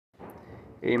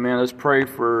Amen. Let's pray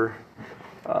for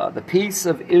the peace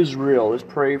of Israel. Let's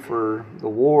pray for the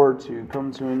war to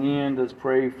come to an end. Let's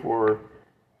pray for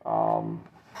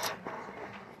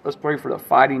the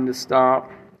fighting to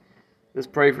stop. Let's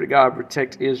pray for God to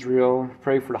protect Israel.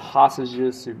 Pray for the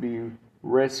hostages to be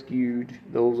rescued,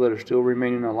 those that are still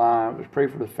remaining alive. Let's pray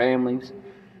for the families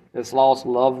that's lost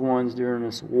loved ones during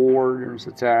this war, during this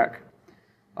attack.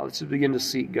 Let's just begin to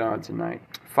seek God tonight.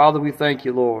 Father, we thank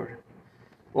you, Lord.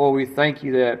 Lord, we thank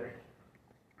you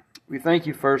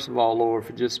first of all, Lord,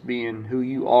 for just being who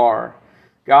you are.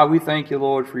 God, we thank you,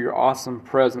 Lord, for your awesome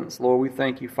presence. Lord, we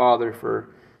thank you, Father, for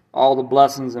all the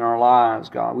blessings in our lives,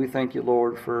 God. We thank you,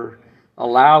 Lord, for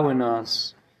allowing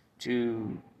us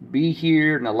to be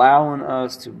here and allowing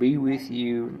us to be with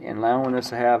you and allowing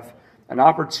us to have an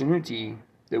opportunity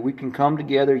that we can come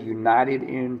together united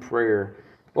in prayer.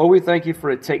 Lord, we thank you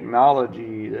for the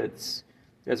technology that's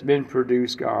been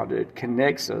produced, God, that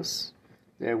connects us,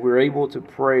 that we're able to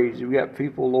praise. We got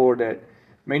people, Lord, that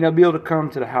may not be able to come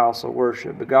to the house of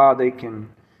worship, but God, they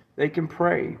can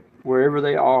pray wherever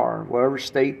they are, whatever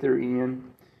state they're in,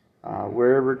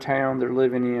 wherever town they're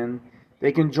living in.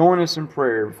 They can join us in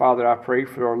prayer. Father, I pray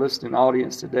for our listening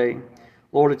audience today.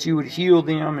 Lord, that you would heal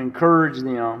them, encourage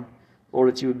them.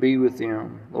 Lord, that you would be with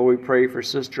them. Lord, we pray for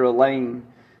Sister Elaine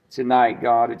tonight,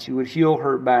 God, that you would heal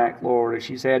her back, Lord. As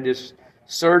she's had this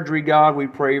surgery, God, we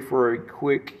pray for a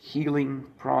quick healing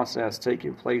process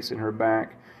taking place in her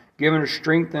back, giving her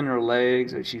strength in her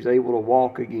legs, that she's able to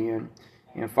walk again,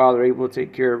 and Father, able to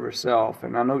take care of herself.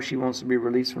 And I know she wants to be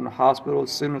released from the hospital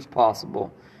as soon as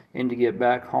possible and to get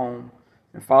back home.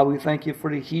 And Father, we thank you for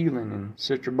the healing in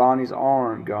Sister Bonnie's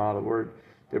arm, God,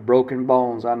 the broken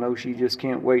bones. I know she just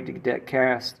can't wait to get that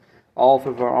cast off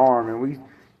of her arm. And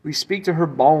we speak to her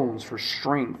bones for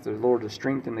strength, Lord, to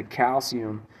strengthen the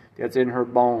calcium that's in her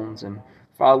bones. And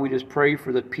Father, we just pray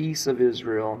for the peace of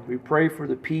Israel. We pray for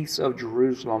the peace of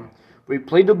Jerusalem. We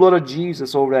plead the blood of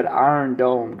Jesus over that Iron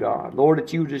Dome, God. Lord,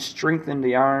 that you would just strengthen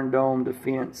the Iron Dome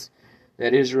defense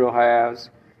that Israel has.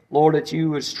 Lord, that you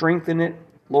would strengthen it.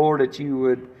 Lord, that you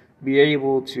would be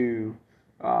able to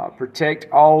protect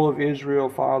all of Israel,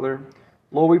 Father.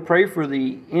 Lord, we pray for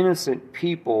the innocent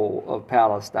people of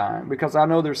Palestine, because I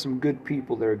know there's some good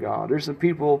people there, God. There's some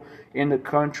people in the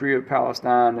country of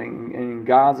Palestine and in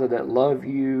Gaza that love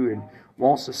you and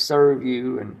wants to serve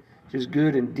you, and just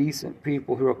good and decent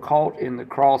people who are caught in the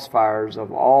crossfires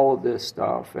of all of this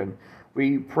stuff. And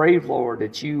we pray, Lord,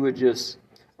 that you would just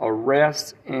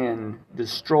arrest and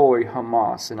destroy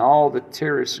Hamas and all the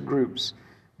terrorist groups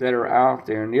that are out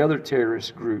there and the other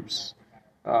terrorist groups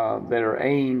that are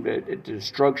aimed at the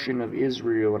destruction of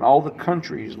Israel, and all the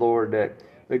countries, Lord, that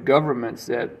the governments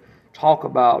that talk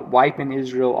about wiping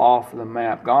Israel off the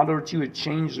map. God, Lord, that you would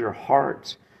change their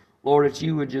hearts. Lord, that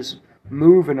you would just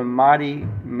move in the mighty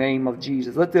name of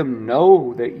Jesus. Let them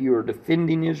know that you are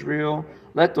defending Israel.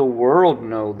 Let the world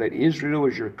know that Israel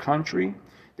is your country,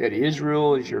 that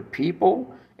Israel is your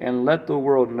people, and let the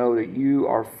world know that you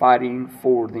are fighting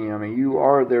for them and you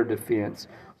are their defense.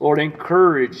 Lord,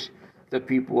 encourage the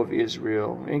people of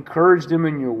Israel. Encourage them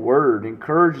in your word.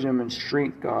 Encourage them in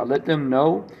strength, God. Let them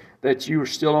know that you are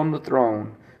still on the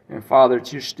throne. And Father,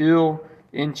 that you're still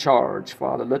in charge,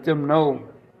 Father. Let them know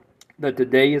that the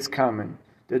day is coming.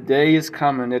 The day is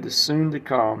coming that is soon to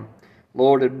come.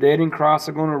 Lord, the dead in Christ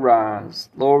are going to rise.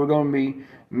 Lord, we're going to be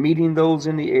meeting those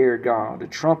in the air, God. The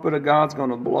trumpet of God's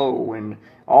going to blow, and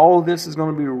all of this is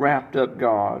going to be wrapped up,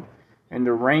 God. And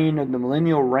the reign of the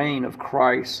millennial reign of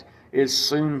Christ is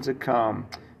soon to come.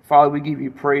 Father, we give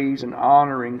you praise and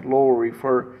honor and glory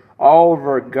for all of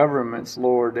our governments,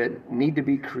 Lord, that need to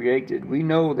be created. We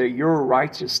know that your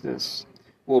righteousness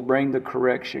will bring the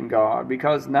correction, God,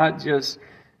 because not just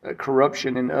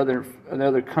corruption in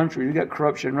other countries. We got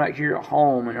corruption right here at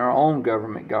home in our own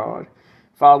government, God.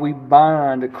 Father, we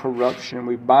bind the corruption.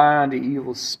 We bind the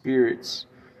evil spirits,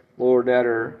 Lord, that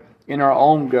are in our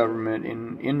own government,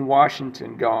 in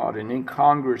Washington, God, and in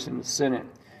Congress and the Senate.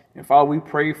 And Father, we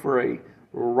pray for a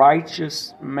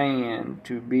righteous man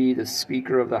to be the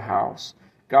Speaker of the House.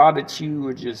 God, that you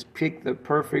would just pick the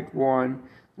perfect one,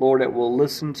 Lord, that will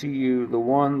listen to you, the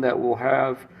one that will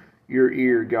have your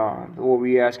ear, God. Lord,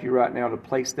 we ask you right now to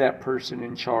place that person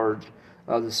in charge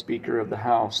of the Speaker of the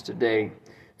House today.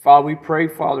 Father, we pray,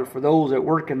 Father, for those that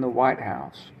work in the White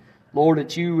House. Lord,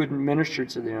 that you would minister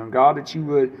to them. God, that you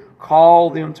would call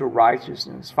them to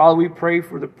righteousness. Father, we pray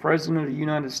for the President of the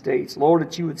United States. Lord,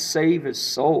 that you would save his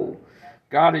soul.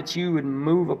 God, that you would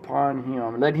move upon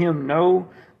him. Let him know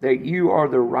that you are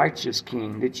the righteous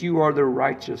King, that you are the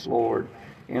righteous Lord.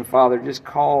 And Father, just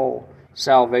call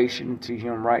salvation to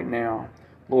him right now.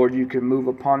 Lord, you can move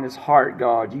upon his heart,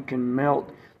 God. You can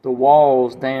melt the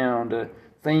walls down to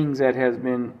things that has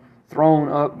been thrown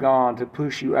up, God, to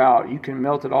push you out. You can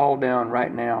melt it all down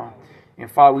right now.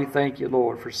 And Father, we thank you,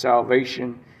 Lord, for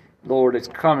salvation. Lord, it's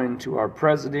coming to our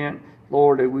president.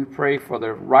 Lord, that we pray for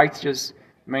the righteous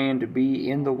man to be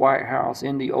in the White House,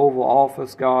 in the Oval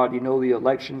Office, God. You know the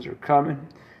elections are coming,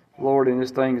 Lord, and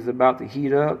this thing is about to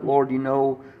heat up. Lord, you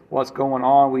know what's going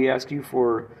on. We ask you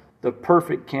for the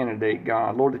perfect candidate,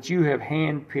 God. Lord, that you have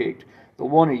handpicked the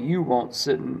one that you want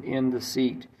sitting in the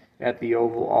seat at the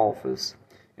Oval Office.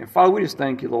 And Father, we just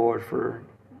thank you, Lord, for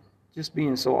just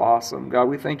being so awesome. God,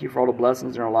 we thank you for all the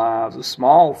blessings in our lives, the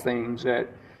small things that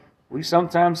we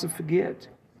sometimes forget,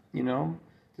 you know,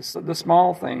 the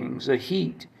small things, the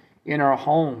heat in our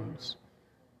homes,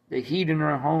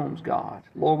 God.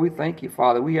 Lord, we thank you,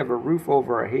 Father. We have a roof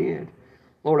over our head.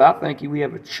 Lord, I thank you we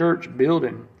have a church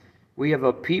building. We have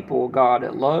a people, God,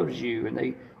 that loves you, and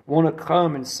they want to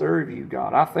come and serve you,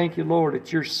 God. I thank you, Lord,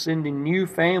 that you're sending new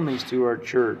families to our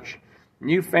church.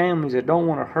 New families that don't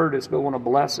want to hurt us but want to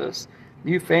bless us.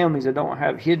 New families that don't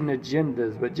have hidden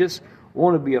agendas but just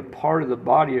want to be a part of the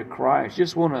body of Christ.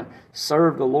 Just want to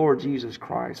serve the Lord Jesus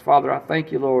Christ. Father, I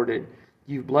thank you, Lord, that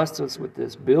you've blessed us with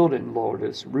this building, Lord,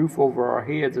 this roof over our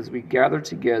heads as we gather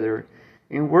together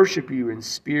and worship you in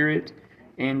spirit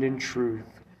and in truth.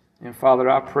 And Father,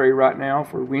 I pray right now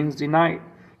for Wednesday night,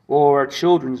 or our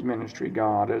children's ministry,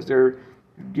 God, as they're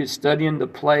studying the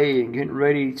play and getting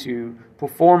ready to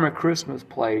perform a Christmas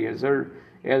play, as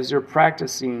they're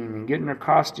practicing and getting their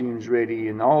costumes ready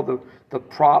and all the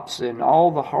props and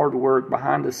all the hard work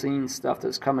behind the scenes stuff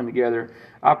that's coming together.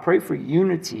 I pray for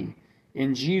unity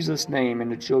in Jesus' name in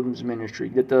the children's ministry,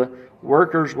 that the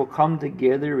workers will come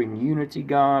together in unity,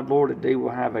 God, Lord, that they will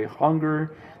have a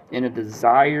hunger and a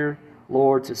desire,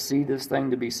 Lord, to see this thing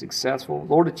to be successful.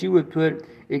 Lord, that you would put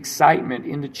excitement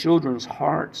into children's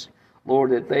hearts.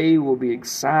 Lord, that they will be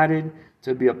excited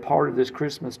to be a part of this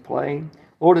Christmas play.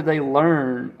 Lord, that they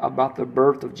learn about the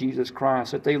birth of Jesus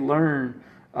Christ, that they learn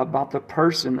about the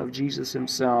person of Jesus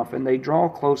himself, and they draw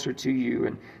closer to you,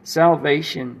 and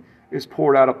salvation is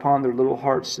poured out upon their little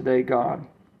hearts today, God.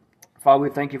 Father, we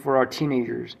thank you for our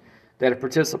teenagers that are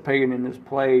participating in this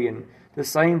play, and the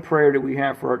same prayer that we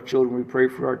have for our children, we pray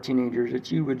for our teenagers,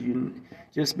 that you would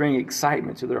just bring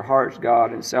excitement to their hearts,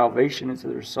 God, and salvation into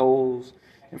their souls.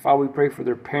 And Father, we pray for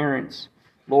their parents,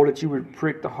 Lord, that you would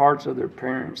prick the hearts of their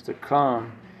parents to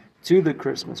come to the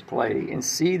Christmas play and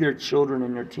see their children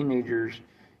and their teenagers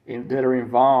that are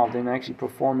involved in actually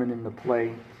performing in the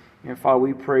play. And Father,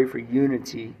 we pray for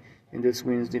unity in this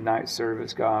Wednesday night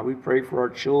service, God. We pray for our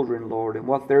children, Lord, and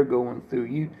what they're going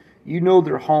through. You know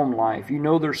their home life. You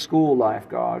know their school life,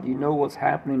 God. You know what's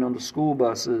happening on the school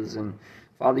buses. And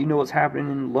Father, you know what's happening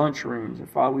in lunchrooms. And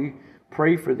Father, we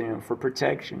pray for them for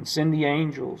protection. Send the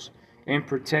angels and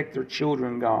protect their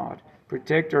children, God.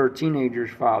 Protect our teenagers,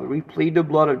 Father. We plead the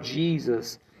blood of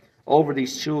Jesus over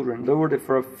these children, Lord,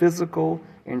 for a physical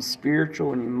and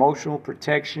spiritual and emotional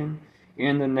protection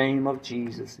in the name of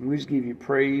Jesus. And we just give you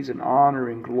praise and honor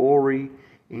and glory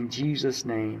in Jesus'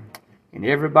 name. And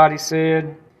everybody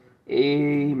said,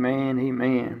 amen,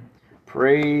 amen.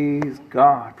 Praise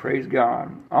God, praise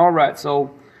God. All right,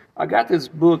 so I got this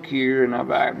book here, and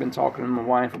I've been talking to my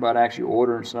wife about actually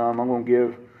ordering some. I want to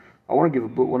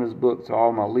give one of this books to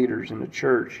all my leaders in the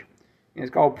church. And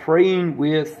it's called Praying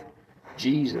with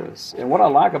Jesus. And what I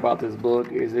like about this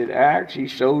book is it actually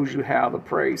shows you how to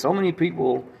pray. So many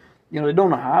people, they don't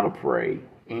know how to pray,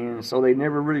 and so they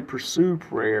never really pursue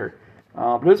prayer.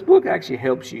 But this book actually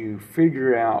helps you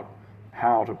figure out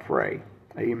how to pray.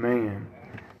 Amen.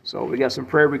 So we got some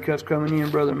prayer requests coming in,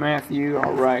 Brother Matthew.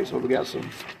 All right, so we got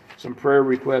some prayer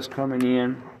requests coming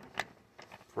in.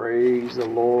 Praise the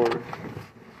Lord.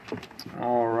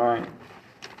 All right.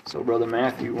 So Brother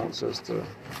Matthew wants us to,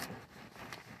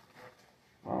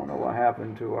 I don't know what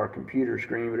happened to our computer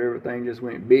screen, but everything just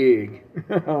went big.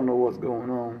 I don't know what's going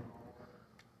on.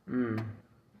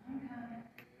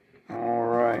 All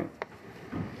right.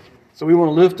 So we want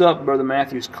to lift up Brother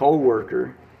Matthew's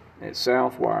co-worker at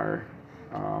Southwire,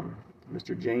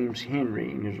 Mr. James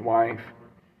Henry, and his wife.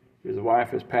 His wife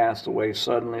has passed away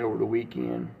suddenly over the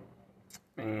weekend.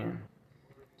 And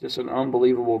just an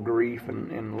unbelievable grief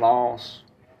and loss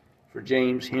for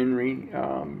James Henry.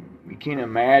 You can't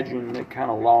imagine that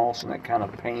kind of loss and that kind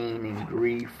of pain and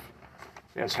grief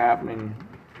that's happening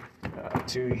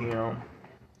to him.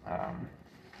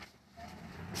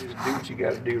 Just do what you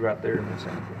got to do right there, Miss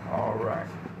Angel. All right.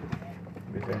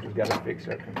 Miss Angel's got to fix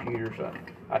her computer. So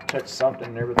I touched something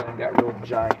and everything got real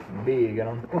giant and big. I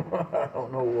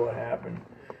don't know what happened.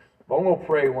 But I'm going to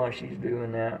pray while she's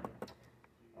doing that.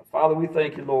 Father, we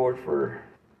thank you, Lord,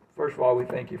 first of all, we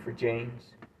thank you for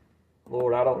James.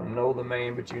 Lord, I don't know the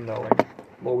man, but you know him.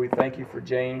 Lord, we thank you for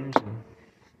James. And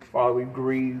Father, we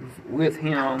grieve with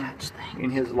him in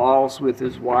his loss with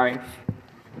his wife.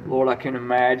 Lord, I can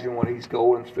imagine what he's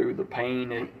going through, the pain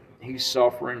that he's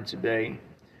suffering today.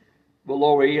 But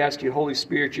Lord, we ask you, Holy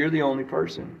Spirit, you're the only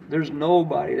person. There's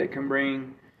nobody that can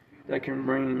bring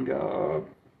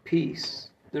peace.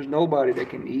 There's nobody that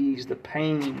can ease the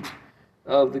pain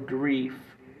of the grief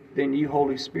than you,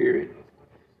 Holy Spirit.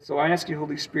 So I ask you,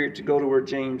 Holy Spirit, to go to where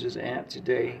James is at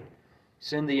today.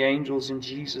 Send the angels in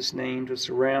Jesus' name to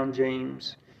surround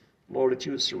James. Lord, that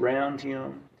you would surround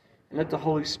him. And let the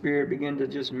Holy Spirit begin to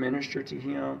just minister to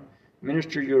him.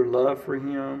 Minister your love for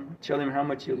him. Tell him how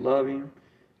much you love him,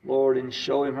 Lord, and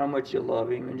show him how much you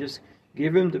love him. And just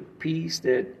give him the peace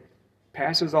that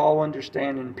passes all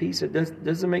understanding. Peace that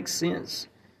doesn't make sense.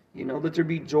 Let there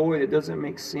be joy that doesn't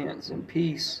make sense. And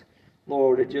peace,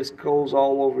 Lord, it just goes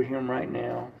all over him right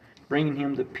now. Bringing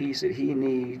him the peace that he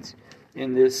needs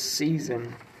in this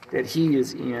season that he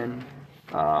is in.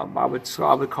 I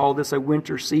would call this a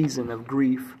winter season of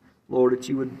grief. Lord, that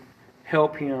you would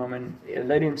help him and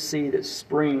let him see that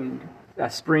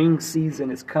spring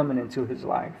season is coming into his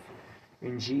life.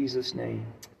 In Jesus' name,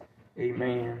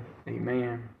 amen.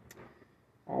 Amen.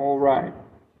 All right.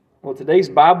 Well, today's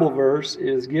Bible verse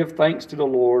is, "Give thanks to the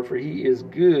Lord, for he is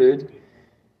good.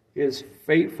 His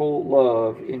faithful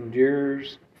love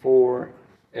endures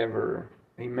forever."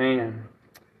 Amen.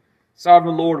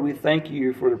 Sovereign Lord, we thank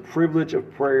you for the privilege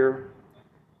of prayer.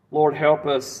 Lord, help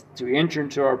us to enter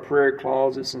into our prayer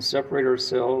closets and separate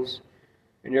ourselves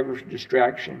in every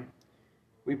distraction.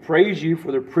 We praise you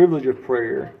for the privilege of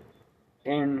prayer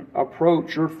and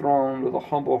approach your throne with a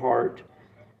humble heart.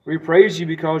 We praise you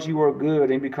because you are good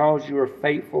and because you are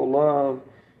faithful. Love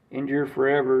endure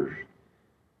forever.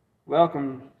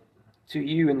 Welcome to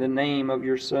you in the name of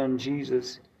your Son,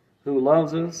 Jesus, who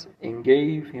loves us and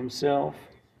gave himself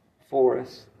for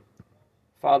us.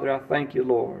 Father, I thank you,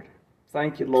 Lord.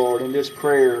 Thank you, Lord, in this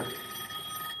prayer,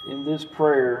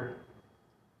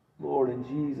 Lord, in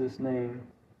Jesus' name.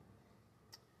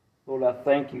 Lord, I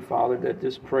thank you, Father, that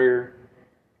this prayer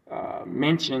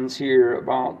mentions here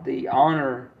about the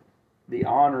honor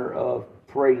of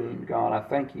praying. God, I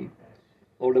thank you,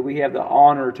 Lord, that we have the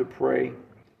honor to pray.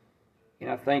 And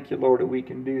I thank you, Lord, that we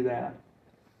can do that.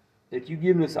 That you've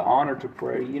given us the honor to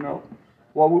pray.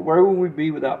 Where would we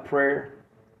be without prayer?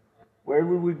 Where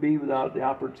would we be without the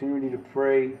opportunity to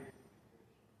pray?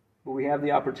 But we have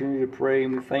the opportunity to pray,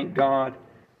 and we thank God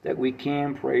that we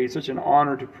can pray. It's such an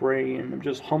honor to pray, and I'm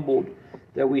just humbled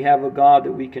that we have a God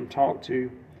that we can talk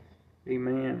to.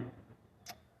 Amen.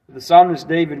 The psalmist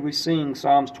David, we sing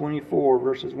Psalms 24,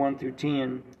 verses 1 through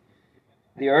 10.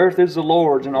 "The earth is the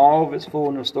Lord's and all of its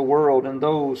fullness, the world and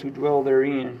those who dwell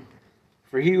therein.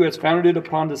 For he who has founded it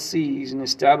upon the seas and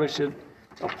established it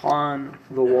upon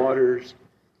the waters.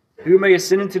 Who may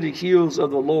ascend into the hills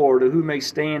of the Lord, or who may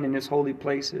stand in his holy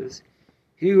places?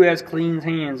 He who has clean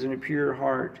hands and a pure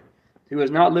heart, who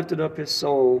has not lifted up his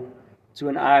soul to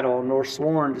an idol, nor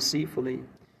sworn deceitfully.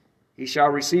 He shall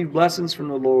receive blessings from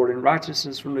the Lord, and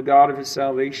righteousness from the God of his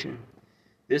salvation.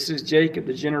 This is Jacob,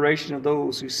 the generation of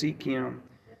those who seek him,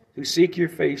 who seek your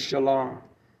face, Shalom.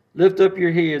 Lift up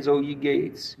your heads, O ye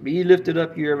gates. Be ye lifted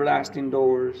up, ye everlasting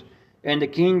doors. And the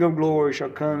King of glory shall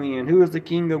come in." Who is the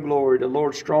King of glory? The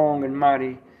Lord strong and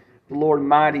mighty, the Lord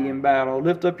mighty in battle.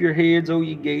 "Lift up your heads, O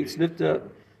ye gates. Lift up,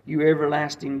 you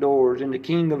everlasting doors. And the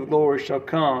King of glory shall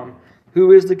come."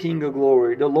 Who is the King of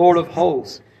glory? The Lord of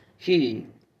hosts. He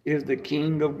is the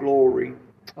King of glory.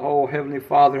 Oh, Heavenly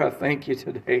Father, I thank you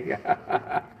today.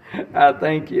 I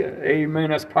thank you.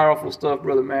 Amen. That's powerful stuff,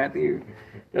 Brother Matthew.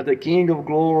 That the King of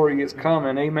glory is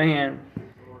coming. Amen.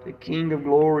 The King of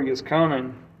glory is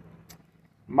coming.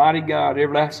 Mighty God,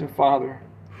 everlasting Father,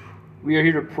 we are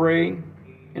here to pray,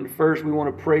 and first we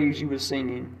want to praise you with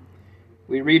singing.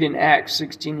 We read in Acts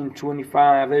 16 and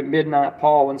 25, "At midnight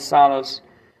Paul and Silas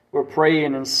were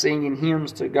praying and singing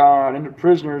hymns to God, and the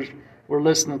prisoners were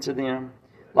listening to them.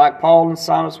 Like Paul and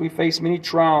Silas, we face many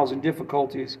trials and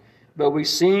difficulties, but we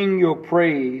sing your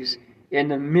praise in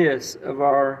the midst of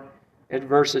our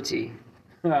adversity."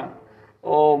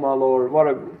 Oh, my Lord,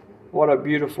 what a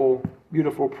beautiful,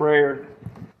 beautiful prayer.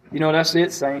 That's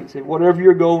it, saints. If whatever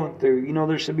you're going through,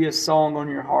 there should be a song on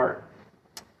your heart.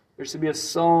 There should be a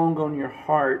song on your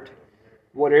heart.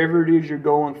 Whatever it is you're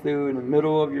going through in the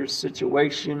middle of your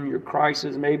situation, your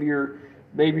crisis, maybe you're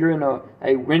in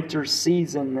a winter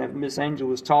season that Miss Angel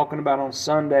was talking about on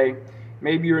Sunday.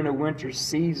 Maybe you're in a winter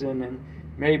season and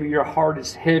maybe your heart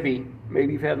is heavy.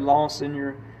 Maybe you've had loss in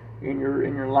in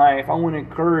your life, I want to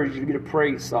encourage you to get a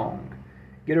praise song.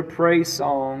 Get a praise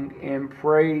song and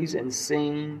praise and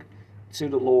sing to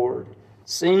the Lord.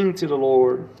 Sing to the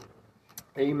Lord.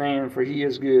 Amen. For He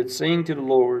is good. Sing to the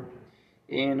Lord.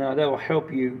 And that will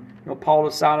help you. Paul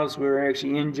and Silas were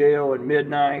actually in jail at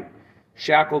midnight,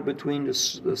 shackled between the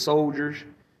soldiers.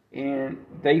 And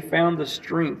they found the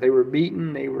strength. They were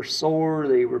beaten. They were sore.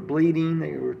 They were bleeding.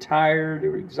 They were tired. They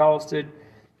were exhausted.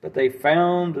 But they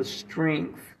found the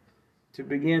strength to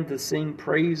begin to sing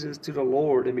praises to the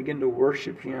Lord and begin to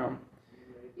worship Him.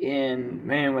 And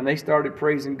man, when they started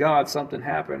praising God, something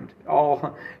happened.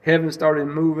 All heaven started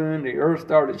moving, the earth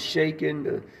started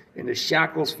shaking, and the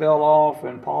shackles fell off,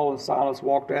 and Paul and Silas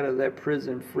walked out of that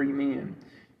prison free men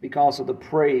because of the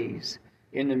praise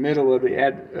in the middle of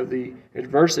the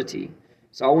adversity.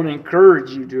 So I want to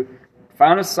encourage you to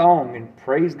find a song and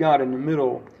praise God in the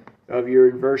middle of your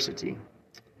adversity.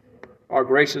 Our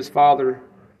gracious Father,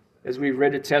 as we've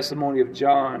read the testimony of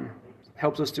John,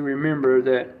 helps us to remember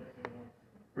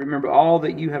all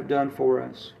that you have done for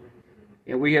us.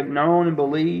 And we have known and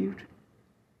believed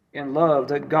and loved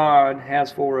that God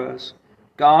has for us.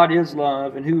 God is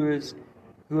love, and who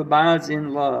abides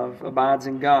in love abides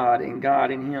in God, and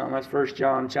God in Him. That's 1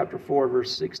 John chapter 4,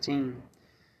 verse 16.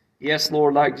 Yes,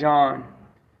 Lord, like John,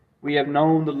 we have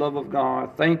known the love of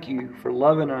God. Thank you for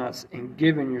loving us and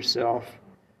giving yourself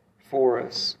for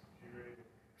us.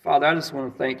 Father, I just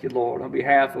want to thank you, Lord, on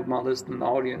behalf of my listening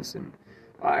audience. And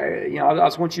I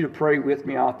just want you to pray with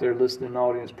me out there, listening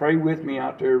audience. Pray with me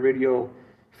out there, radio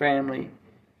family.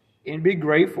 And be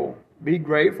grateful. Be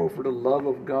grateful for the love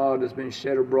of God that's been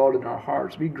shed abroad in our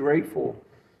hearts. Be grateful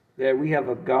that we have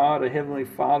a God, a Heavenly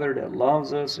Father that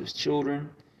loves us as children,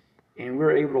 and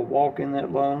we're able to walk in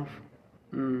that love.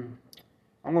 I'm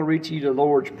going to read to you the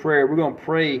Lord's Prayer. We're going to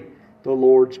pray the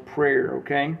Lord's Prayer,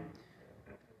 okay?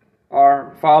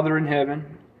 Our Father in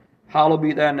heaven, hallowed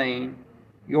be thy name.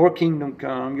 Your kingdom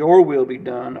come, your will be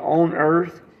done on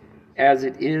earth as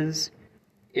it is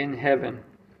in heaven.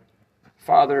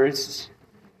 Father, it's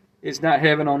not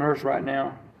heaven on earth right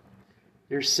now.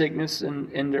 There's sickness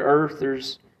in the earth.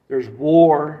 There's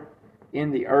war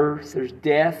in the earth. There's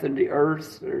death in the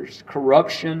earth. There's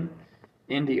corruption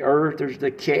in the earth. There's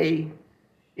decay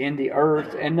in the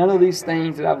earth. And none of these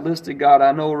things that I've listed, God,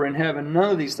 I know are in heaven. None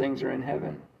of these things are in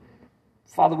heaven.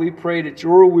 Father, we pray that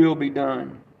your will be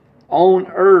done on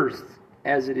earth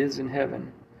as it is in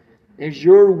heaven. As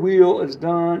your will is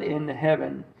done in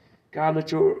heaven, God,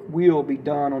 let your will be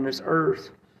done on this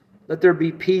earth. Let there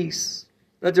be peace.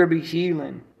 Let there be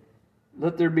healing.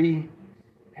 Let there be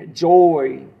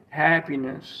joy,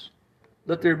 happiness.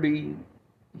 Let there be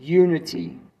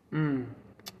unity.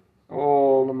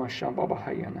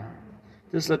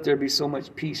 Just let there be so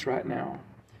much peace right now.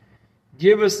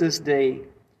 Give us this day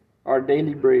our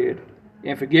daily bread,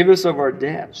 and forgive us of our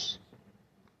debts,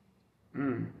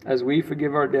 as we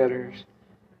forgive our debtors.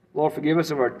 Lord, forgive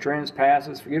us of our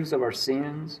trespasses, forgive us of our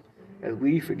sins, as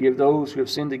we forgive those who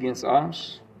have sinned against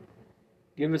us.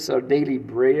 Give us our daily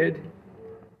bread.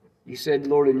 You said,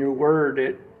 Lord, in your word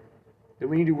that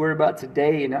we need to worry about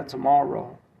today and not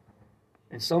tomorrow.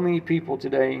 And so many people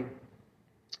today,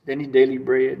 they need daily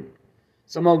bread.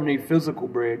 Some of them need physical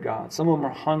bread, God. Some of them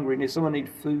are hungry. Some of them need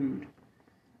food.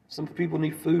 Some people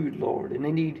need food, Lord, and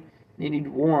they need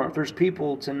warmth. There's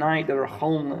people tonight that are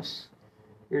homeless.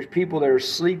 There's people that are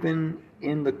sleeping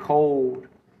in the cold,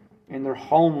 and they're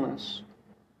homeless.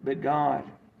 But God,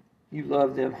 you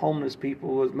love them homeless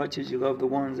people as much as you love the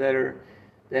ones that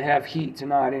have heat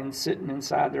tonight and sitting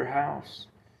inside their house.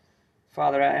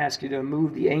 Father, I ask you to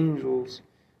move the angels,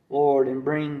 Lord, and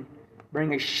bring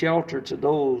a shelter to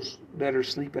those that are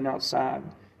sleeping outside.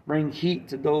 Bring heat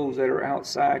to those that are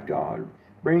outside, God.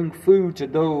 Bring food to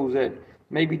those that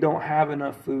maybe don't have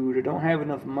enough food or don't have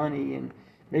enough money, and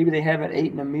maybe they haven't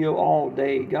eaten a meal all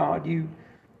day. God, you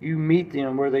meet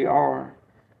them where they are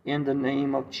in the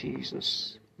name of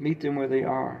Jesus. Meet them where they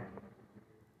are.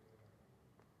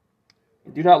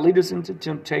 And do not lead us into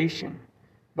temptation,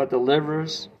 but deliver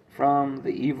us from the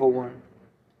evil one.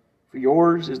 For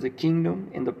yours is the kingdom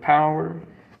and the power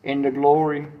and the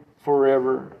glory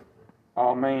forever.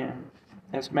 Amen.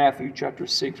 That's Matthew chapter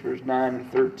 6, verse 9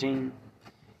 and 13,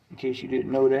 in case you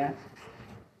didn't know that.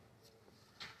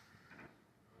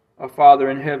 Our Father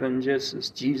in heaven, just as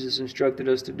Jesus instructed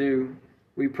us to do,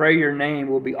 we pray your name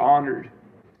will be honored.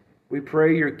 We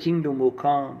pray your kingdom will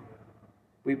come.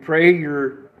 We pray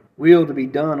your will to be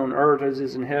done on earth as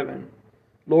is in heaven.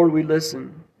 Lord, we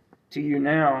listen to you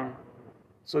now,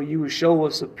 so you will show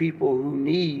us the people who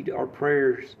need our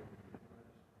prayers.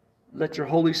 Let your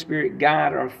Holy Spirit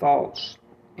guide our thoughts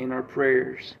and our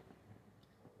prayers.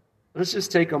 let's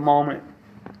just take a moment.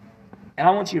 And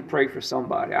I want you to pray for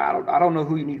somebody. I don't know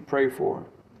who you need to pray for.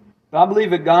 But I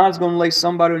believe that God's going to lay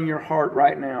somebody in your heart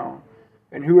right now.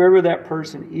 And whoever that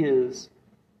person is,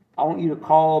 I want you to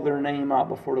call their name out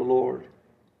before the Lord.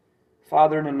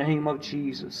 Father, in the name of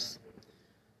Jesus,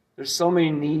 there's so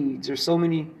many needs. There's so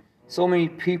many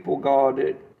people, God,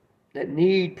 that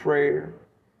need prayer.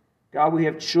 God, we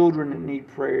have children that need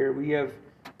prayer. We have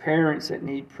parents that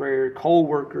need prayer,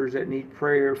 co-workers that need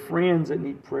prayer, friends that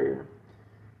need prayer.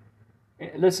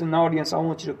 And listen, audience, I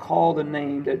want you to call the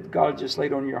name that God just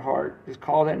laid on your heart. Just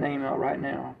call that name out right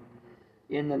now.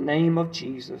 In the name of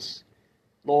Jesus,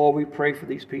 Lord, we pray for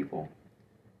these people.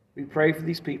 We pray for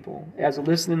these people. As a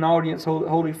listening audience,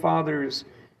 Holy Father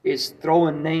is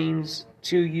throwing names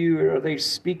to you. Are they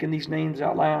speaking these names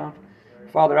out loud?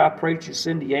 Father, I pray that you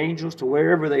send the angels to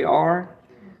wherever they are.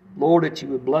 Lord, that you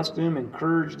would bless them,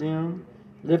 encourage them,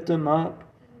 lift them up.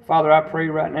 Father, I pray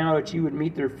right now that you would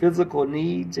meet their physical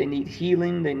needs. They need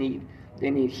healing. They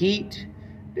need heat.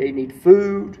 They need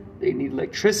food. They need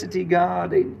electricity,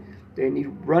 God. They need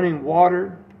running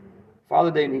water.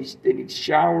 Father, they need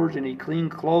showers. They need clean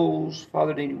clothes.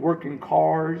 Father, they need working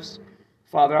cars.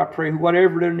 Father, I pray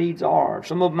whatever their needs are.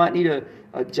 Some of them might need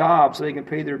a job so they can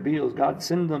pay their bills. God,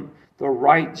 send them the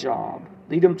right job.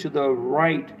 Lead them to the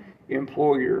right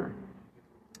employer.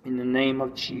 In the name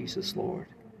of Jesus, Lord.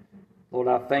 Lord,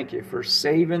 I thank you for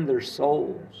saving their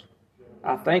souls.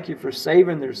 I thank you for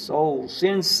saving their souls.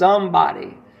 Send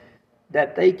somebody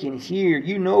that they can hear.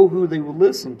 You know who they will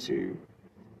listen to.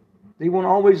 They won't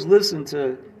always listen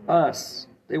to us.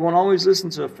 They won't always listen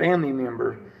to a family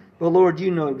member. But Lord, you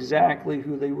know exactly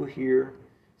who they will hear.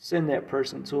 Send that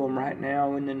person to them right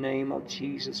now. In the name of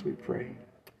Jesus, we pray.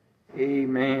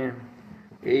 Amen.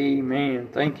 Amen.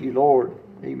 Thank you, Lord.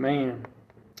 Amen.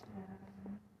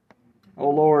 Oh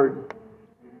Lord,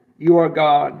 you are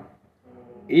God,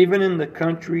 even in the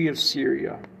country of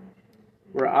Syria,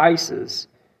 where ISIS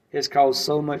has caused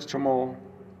so much turmoil.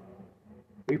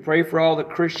 We pray for all the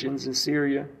Christians in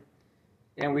Syria,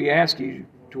 and we ask you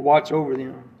to watch over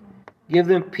them. Give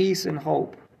them peace and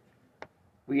hope.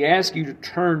 We ask you to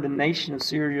turn the nation of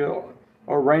Syria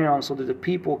around so that the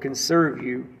people can serve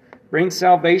you. Bring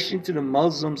salvation to the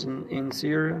Muslims in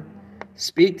Syria.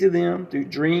 Speak to them through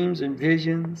dreams and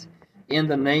visions. In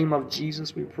the name of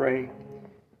Jesus, we pray.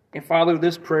 And Father,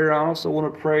 this prayer, I also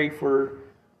want to pray for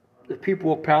the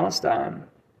people of Palestine,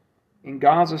 in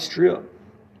Gaza Strip,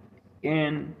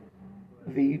 and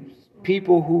the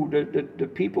people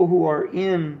who are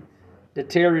in the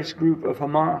terrorist group of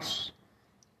Hamas.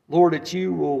 Lord, that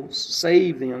you will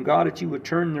save them. God, that you would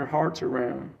turn their hearts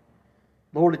around.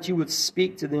 Lord, that you would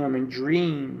speak to them in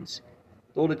dreams.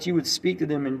 Lord, that you would speak to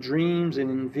them in dreams and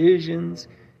in visions,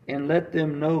 and let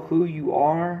them know who you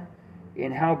are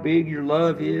and how big your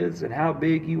love is and how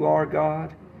big you are,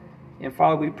 God. And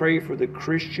Father, we pray for the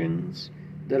Christians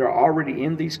that are already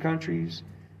in these countries.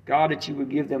 God, that you would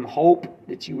give them hope,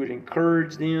 that you would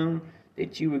encourage them,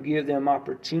 that you would give them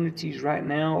opportunities right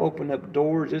now, open up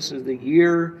doors. This is the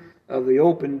year of the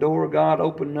open door. God,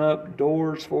 open up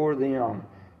doors for them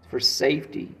for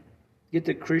safety. Get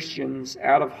the Christians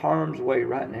out of harm's way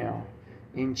right now.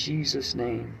 In Jesus'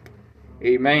 name.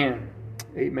 Amen.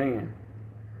 Amen.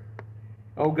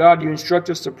 Oh God, you instruct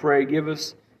us to pray. Give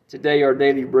us today our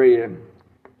daily bread.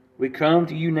 We come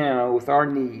to you now with our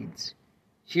needs.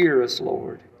 Hear us,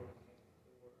 Lord.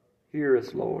 Hear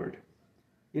us, Lord.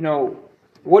 You know,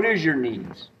 what is your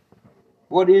needs?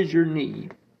 What is your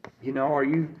need? You know, are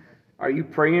you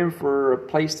praying for a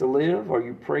place to live? Are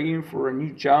you praying for a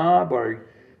new job? Or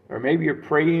maybe you're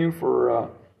praying for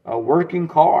a working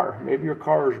car. Maybe your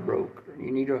car is broke.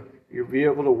 You need your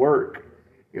vehicle to work.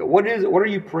 You know, what is it? What are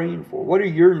you praying for? What are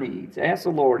your needs? Ask the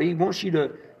Lord. He wants you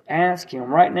to ask Him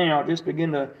right now. Just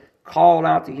begin to call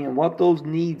out to Him what those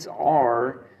needs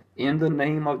are in the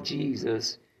name of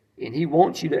Jesus. And He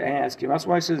wants you to ask Him. That's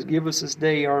why He says, give us this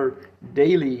day our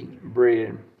daily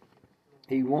bread.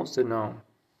 He wants to know.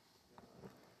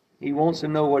 He wants to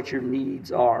know what your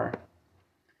needs are.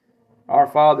 Our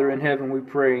Father in heaven, we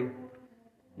pray.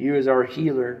 You as our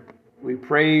healer. We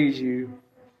praise you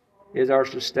as our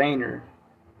sustainer.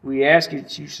 We ask you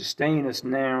that you sustain us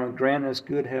now and grant us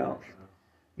good health.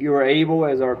 You are able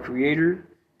as our Creator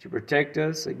to protect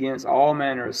us against all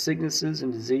manner of sicknesses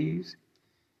and disease.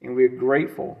 And we are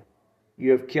grateful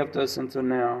you have kept us until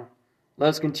now.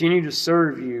 Let's continue to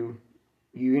serve you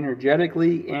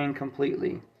energetically and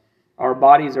completely. Our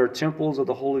bodies are temples of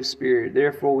the Holy Spirit.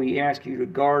 Therefore, we ask you to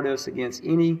guard us against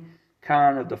any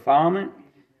kind of defilement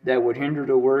that would hinder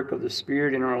the work of the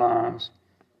Spirit in our lives.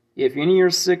 If any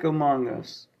are sick among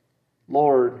us,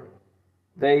 Lord,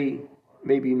 they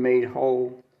may be made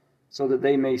whole, so that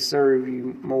they may serve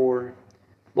you more.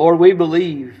 Lord, we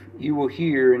believe you will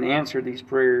hear and answer these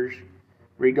prayers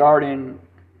regarding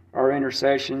our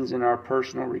intercessions and our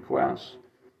personal requests.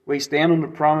 We stand on the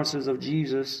promises of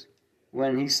Jesus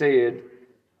when he said,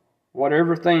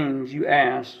 whatever things you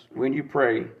ask when you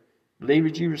pray, believe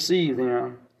that you receive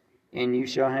them, and you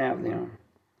shall have them.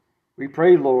 We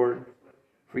pray, Lord,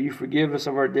 for you forgive us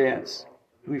of our debts.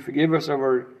 We forgive us of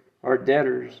our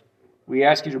debtors. We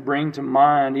ask you to bring to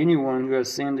mind anyone who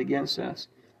has sinned against us.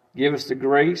 Give us the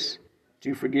grace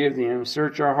to forgive them.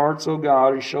 Search our hearts, O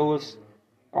God, and show us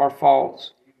our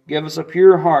faults. Give us a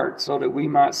pure heart so that we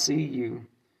might see you.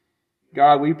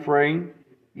 God, we pray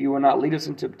you will not lead us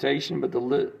into temptation, but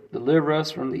deliver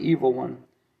us from the evil one.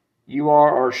 You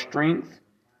are our strength,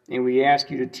 and we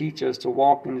ask you to teach us to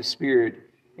walk in the Spirit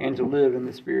and to live in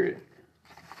the Spirit.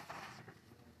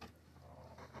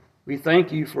 We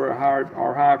thank you for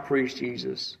our high priest,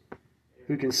 Jesus,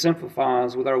 who can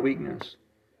sympathize with our weakness,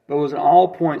 but was in all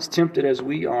points tempted as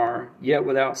we are, yet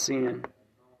without sin.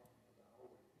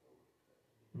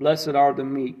 Blessed are the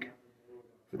meek,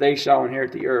 for they shall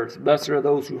inherit the earth. Blessed are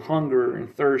those who hunger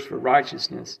and thirst for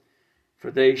righteousness,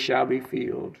 for they shall be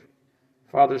filled.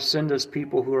 Father, send us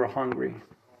people who are hungry.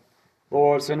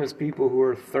 Lord, send us people who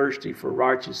are thirsty for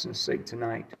righteousness' sake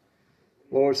tonight.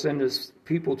 Lord, send us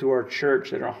people to our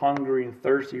church that are hungry and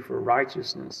thirsty for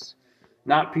righteousness.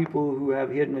 Not people who have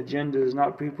hidden agendas,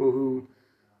 not people who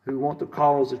want to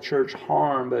cause the church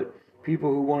harm, but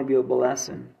people who want to be a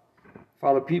blessing.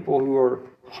 Father, people who are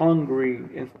hungry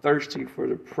and thirsty for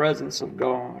the presence of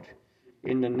God.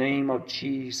 In the name of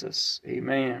Jesus.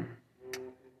 Amen.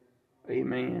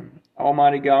 Amen.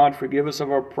 Almighty God, forgive us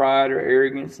of our pride, our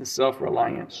arrogance, and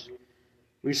self-reliance.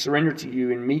 We surrender to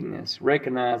you in meekness,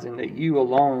 recognizing that you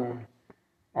alone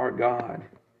are God.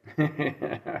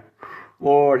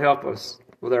 Lord, help us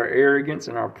with our arrogance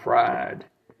and our pride.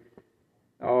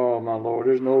 Oh, my Lord,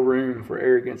 there's no room for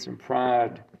arrogance and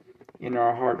pride in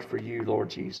our hearts for you, Lord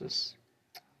Jesus.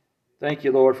 Thank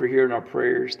you, Lord, for hearing our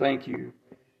prayers. Thank you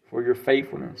for your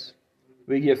faithfulness.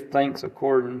 We give thanks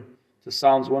according to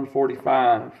Psalms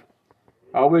 145.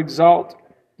 I will exalt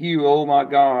you, O my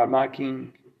God, my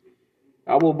King.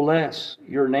 I will bless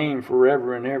your name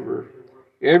forever and ever.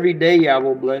 Every day I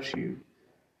will bless you.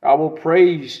 I will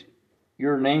praise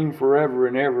your name forever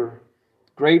and ever.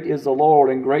 Great is the Lord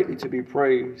and greatly to be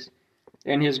praised,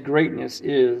 and his greatness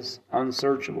is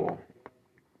unsearchable.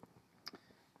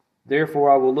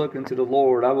 Therefore I will look unto the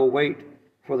Lord. I will wait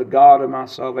for the God of my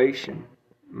salvation.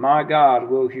 My God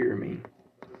will hear me.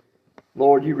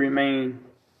 Lord, we remain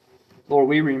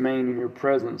in your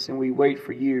presence, and we wait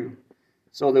for you,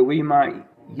 so that we might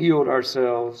yield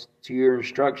ourselves to your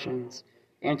instructions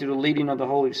and to the leading of the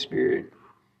Holy Spirit.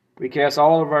 We cast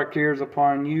all of our cares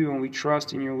upon you, and we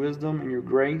trust in your wisdom and your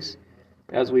grace.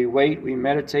 As we wait, we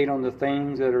meditate on the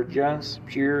things that are just,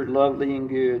 pure, lovely, and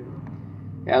good.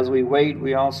 As we wait,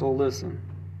 we also listen.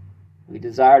 We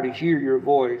desire to hear your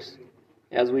voice.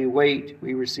 As we wait,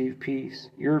 we receive peace,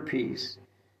 your peace.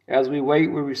 As we wait,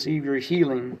 we receive your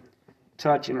healing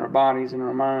touch in our bodies and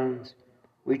our minds.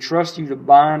 We trust you to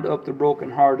bind up the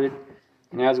brokenhearted,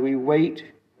 and as we wait,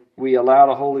 we allow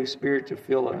the Holy Spirit to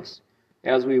fill us.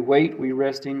 As we wait, we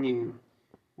rest in you.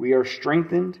 We are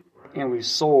strengthened and we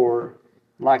soar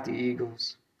like the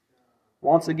eagles.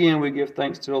 Once again, we give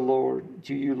thanks to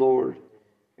you, Lord,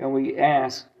 and we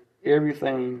ask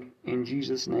everything in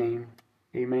Jesus' name.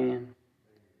 Amen.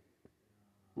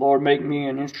 Lord, make me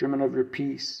an instrument of your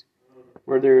peace.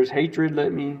 Where there is hatred,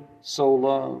 let me sow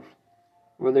love.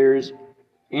 Where there is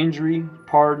injury,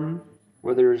 pardon.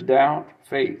 Where there is doubt,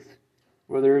 faith.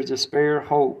 Where there is despair,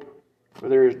 hope. Where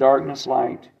there is darkness,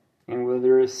 light. And where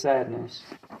there is sadness,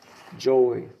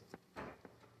 joy.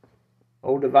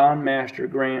 O divine Master,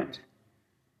 grant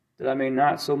that I may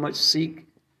not so much seek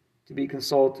to be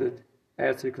consulted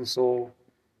as to console,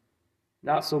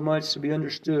 not so much to be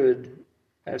understood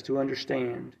as to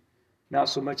understand, not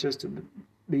so much as to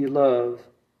be loved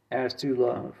as to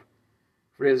love.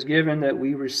 For it is given that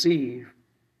we receive.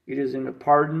 It is in the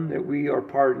pardon that we are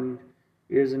pardoned.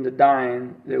 It is in the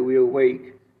dying that we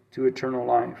awake to eternal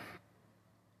life.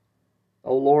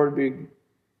 O Lord,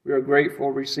 we are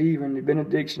grateful receiving the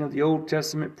benediction of the Old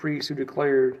Testament priest who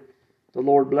declared, the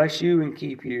Lord bless you and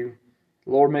keep you.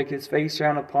 The Lord make his face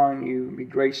shine upon you and be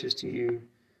gracious to you.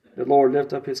 The Lord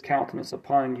lift up his countenance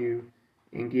upon you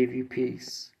and give you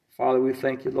peace. Father, we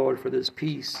thank you, Lord, for this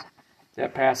peace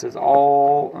that passes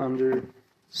all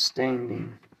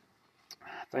understanding.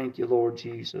 Thank you, Lord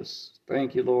Jesus.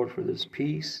 Thank you, Lord, for this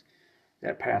peace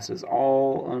that passes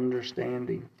all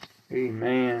understanding.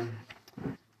 Amen.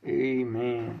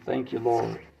 Amen. Thank you,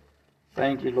 Lord.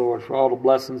 Thank you, Lord, for all the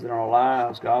blessings in our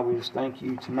lives. God, we just thank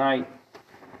you tonight,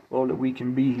 Lord, that we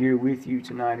can be here with you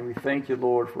tonight. And we thank you,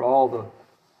 Lord, for all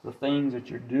the things that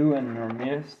you're doing in our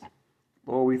midst.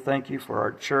 Lord, we thank you for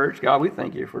our church. God, we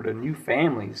thank you for the new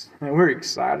families. And we're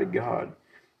excited, God,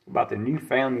 about the new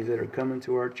families that are coming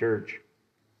to our church.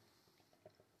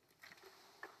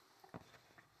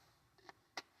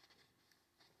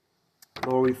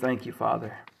 Lord, we thank you,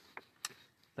 Father.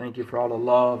 Thank you for all the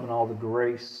love and all the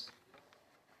grace,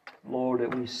 Lord,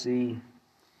 that we see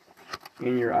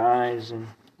in your eyes. And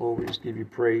Lord, we just give you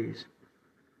praise.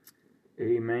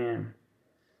 Amen.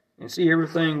 And see,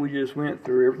 everything we just went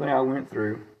through, everything I went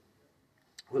through,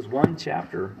 was one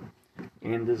chapter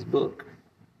in this book.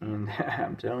 And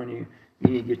I'm telling you, you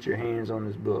need to get your hands on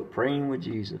this book, Praying with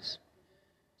Jesus.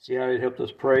 See how it helped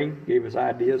us pray, gave us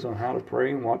ideas on how to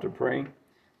pray and what to pray,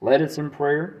 led us in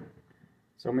prayer.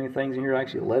 So many things in here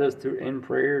actually led us to in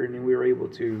prayer, and then we were able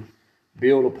to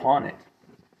build upon it.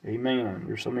 Amen.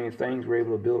 There's so many things we're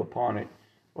able to build upon it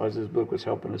as this book was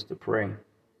helping us to pray.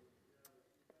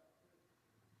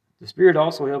 The Spirit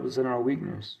also helps us in our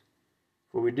weakness.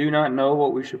 For we do not know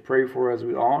what we should pray for as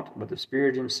we ought, but the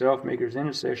Spirit himself makes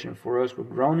intercession for us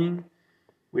with groaning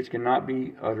which cannot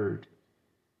be uttered.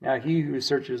 Now he who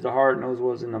searches the heart knows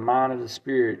what is in the mind of the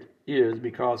Spirit is,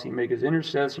 because he makes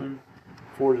intercession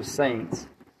for the saints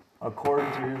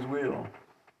according to his will.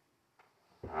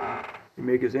 He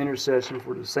makes intercession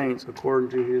for the saints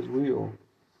according to his will.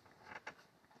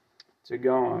 To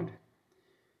God.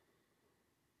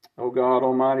 O God,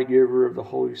 Almighty Giver of the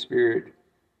Holy Spirit,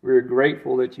 we are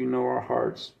grateful that you know our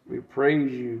hearts. We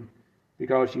praise you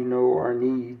because you know our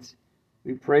needs.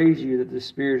 We praise you that the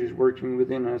Spirit is working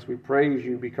within us. We praise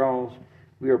you because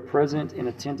we are present and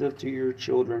attentive to your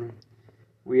children.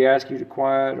 We ask you to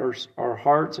quiet our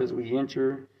hearts as we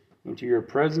enter into your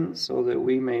presence so that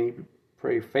we may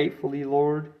pray faithfully,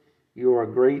 Lord. You are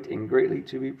great and greatly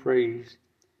to be praised.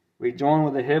 We join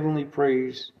with the heavenly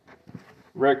praise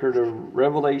record of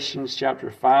Revelations chapter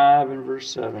 5 and verse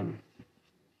 7.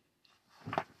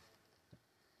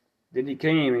 Then he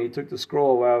came and he took the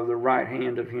scroll out of the right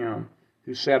hand of him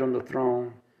who sat on the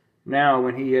throne. Now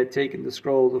when he had taken the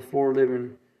scroll, the 4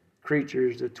 living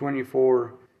creatures, the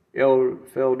 24 elders,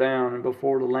 fell down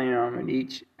before the Lamb, and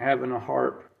each having a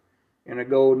harp and a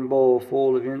golden bowl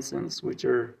full of incense, which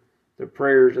are the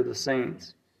prayers of the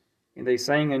saints. And they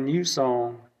sang a new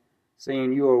song,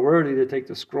 saying, You are worthy to take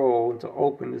the scroll and to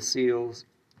open the seals.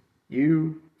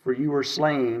 For you were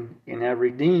slain and have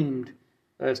redeemed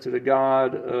us to the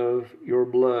God of your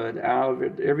blood. Out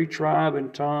of every tribe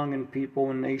and tongue and people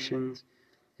and nations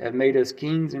have made us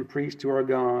kings and priests to our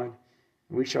God.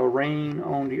 We shall reign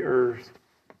on the earth.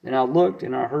 Then I looked,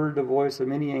 and I heard the voice of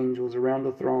many angels around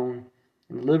the throne,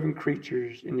 and the living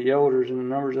creatures, and the elders, and the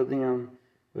numbers of them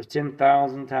was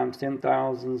 10,000 times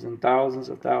 10,000s and thousands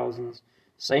of thousands,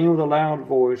 saying with a loud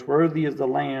voice, Worthy is the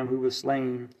Lamb who was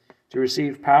slain, to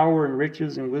receive power and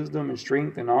riches and wisdom and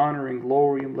strength and honor and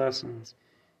glory and blessings.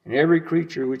 And every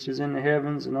creature which is in the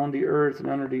heavens and on the earth and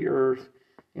under the earth,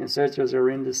 and such as are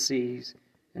in the seas,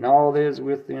 and all that is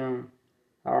with them,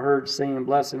 I heard saying,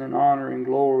 Blessing and honor and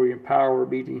glory and power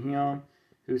be to him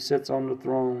who sits on the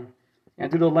throne,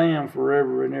 and to the Lamb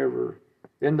forever and ever.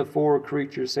 Then the 4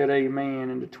 creatures said,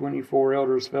 Amen, and the 24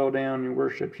 elders fell down and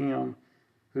worshipped him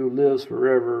who lives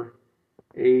forever.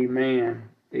 Amen.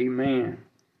 Amen.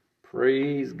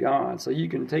 Praise God. So you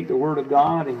can take the word of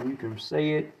God and you can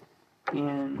say it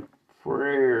in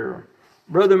prayer.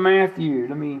 Brother Matthew,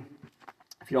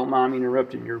 if you don't mind me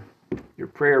interrupting your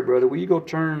prayer, brother, will you go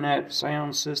turn that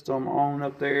sound system on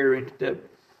up there and hit that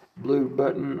blue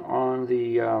button on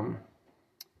the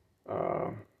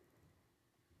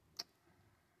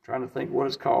trying to think what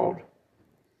it's called.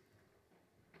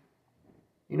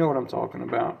 You know what I'm talking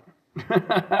about.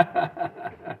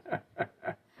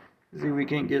 See, we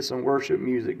can't get some worship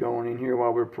music going in here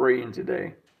while we're praying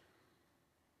today.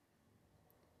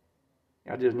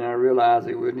 I just now realized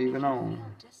it wasn't even on.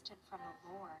 Distant from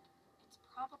the Lord. It's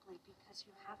probably because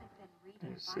you haven't been reading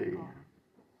Let's the see. Bible.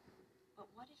 But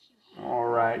what if you All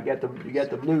right, you got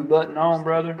the blue button on,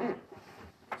 brother?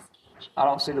 I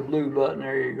don't see the blue button.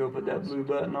 There you go. Put that blue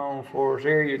button on for us.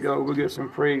 There you go. We'll get some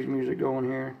praise music going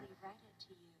here. read it to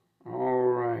you? All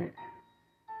right.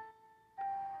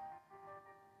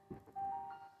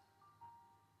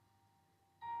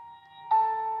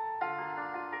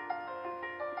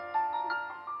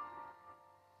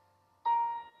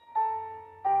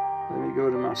 Let me go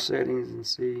to my settings and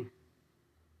see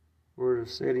where the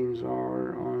settings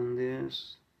are on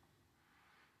this.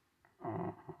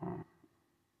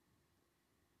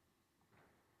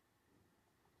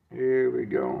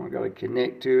 go. I got to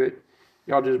connect to it.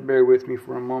 Y'all just bear with me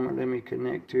for a moment. Let me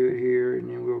connect to it here, and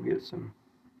then we'll get some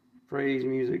praise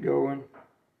music going.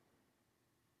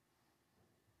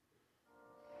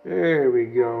 There we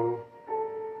go.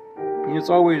 And it's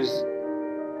always,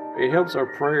 it helps our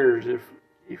prayers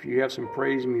if you have some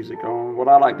praise music on. What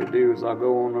I like to do is I'll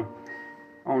go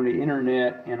on the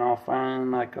internet and I'll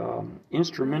find like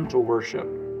instrumental worship.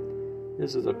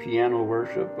 This is a piano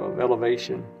worship of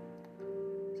Elevation.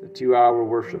 It's a 2-hour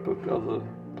worship of the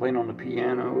playing on the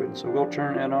piano, and so we'll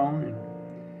turn that on, and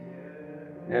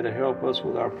that'll help us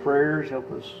with our prayers,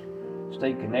 help us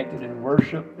stay connected in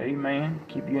worship. Amen.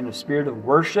 Keep you in the spirit of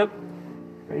worship.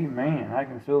 Amen. I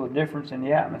can feel the difference in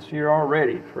the atmosphere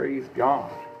already. Praise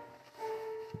God.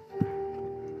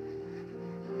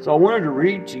 So I wanted to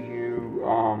read to you,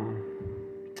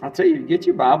 I'll tell you, get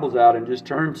your Bibles out and just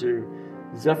turn to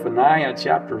Zephaniah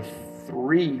chapter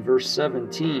 3, verse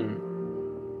 17.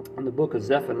 In the book of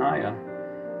Zephaniah,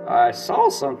 I saw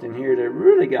something here that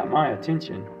really got my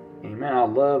attention. Amen. I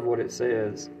love what it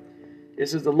says. It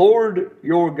says, "The Lord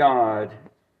your God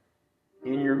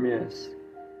in your midst,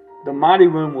 the mighty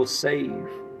one will save.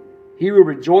 He will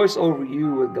rejoice over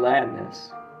you with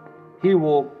gladness. He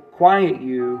will quiet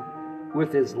you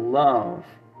with his love."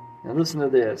 Now listen to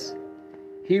this.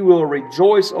 "He will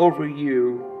rejoice over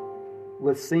you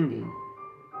with singing."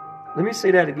 Let me say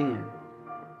that again.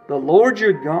 The Lord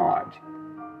your God,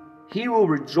 he will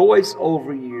rejoice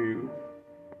over you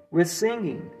with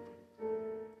singing.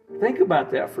 Think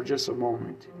about that for just a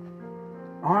moment.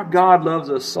 Our God loves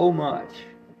us so much.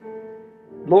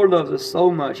 Lord loves us so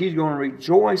much. He's going to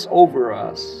rejoice over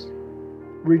us.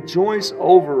 Rejoice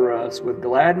over us with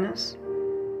gladness.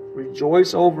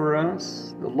 Rejoice over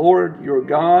us. The Lord your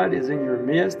God is in your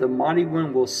midst. The mighty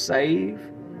one will save.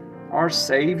 Our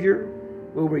Savior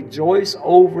will rejoice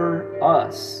over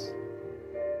us.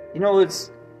 You know,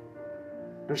 there's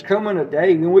coming a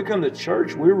day when we come to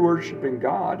church, we're worshiping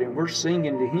God and we're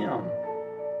singing to Him.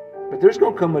 But there's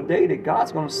going to come a day that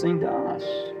God's going to sing to us.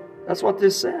 That's what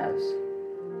this says.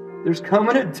 There's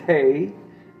coming a day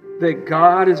that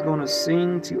God is going to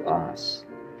sing to us.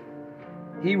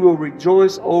 He will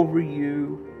rejoice over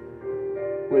you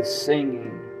with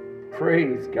singing.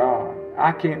 Praise God.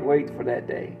 I can't wait for that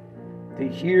day to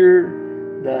hear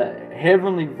the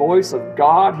heavenly voice of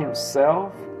God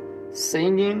Himself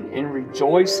singing and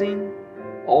rejoicing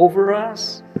over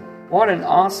us. What an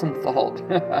awesome thought.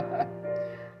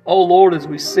 Oh Lord, as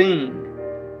we sing,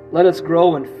 let us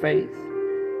grow in faith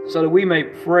so that we may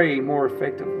pray more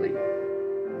effectively.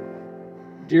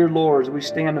 Dear Lord, as we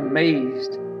stand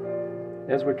amazed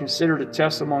as we consider the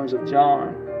testimonies of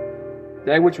John,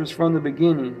 that which was from the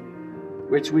beginning,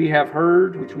 which we have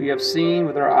heard, which we have seen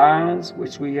with our eyes,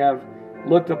 which we have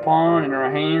looked upon and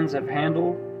our hands have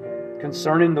handled,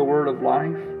 concerning the word of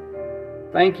life.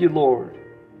 Thank you, Lord,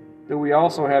 that we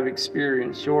also have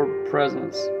experienced your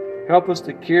presence. Help us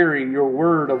to carry your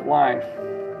word of life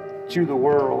to the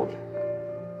world.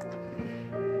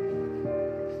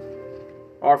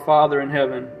 Our Father in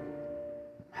heaven,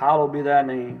 hallowed be thy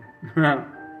name.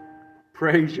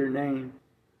 Praise your name.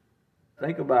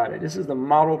 Think about it. This is the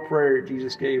model prayer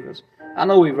Jesus gave us. I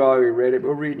know we've already read it, but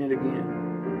we're reading it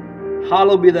again.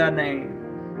 Hallowed be thy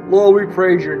name. Lord, we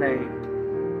praise your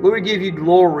name. Lord, we give you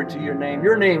glory to your name.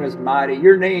 Your name is mighty.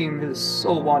 Your name is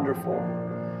so wonderful.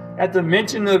 At the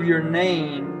mention of your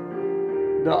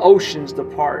name, the oceans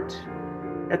depart.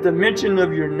 At the mention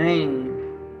of your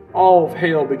name, all of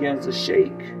hell begins to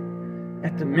shake.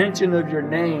 At the mention of your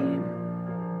name,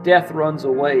 death runs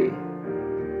away.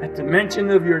 At the mention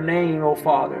of your name, O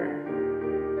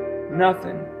Father,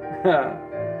 nothing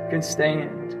can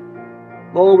stand.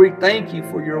 Lord, we thank you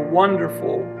for your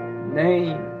wonderful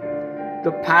name,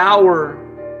 the power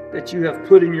that you have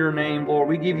put in your name, Lord.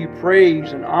 We give you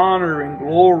praise and honor and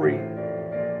glory.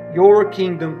 Your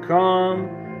kingdom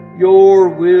come, your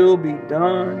will be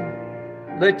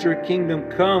done. Let your kingdom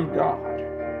come, God,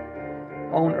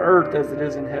 on earth as it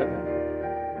is in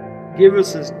heaven. Give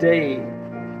us this day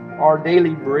our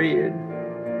daily bread.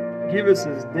 Give us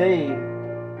this day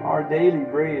our daily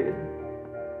bread.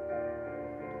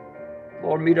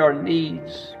 Lord, meet our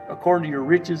needs according to your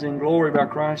riches and glory by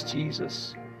Christ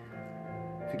Jesus.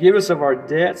 Forgive us of our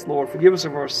debts, Lord. Forgive us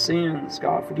of our sins,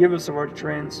 God. Forgive us of our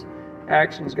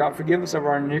transactions, God. Forgive us of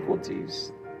our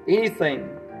iniquities. Anything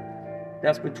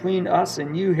that's between us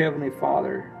and you, Heavenly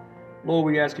Father, Lord,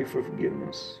 we ask you for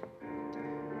forgiveness.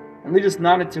 And lead us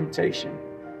not into temptation,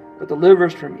 but deliver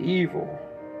us from evil.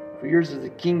 For yours is the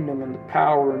kingdom and the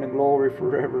power and the glory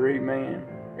forever. Amen.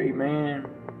 Amen.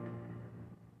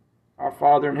 Our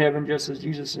Father in heaven, just as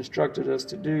Jesus instructed us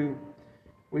to do,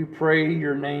 We pray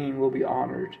your name will be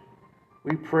honored.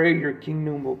 We pray your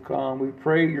kingdom will come. We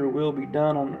pray your will be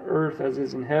done on earth as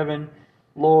is in heaven.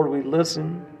 Lord, we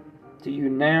listen to you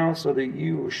now so that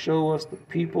you will show us the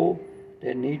people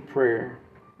that need prayer.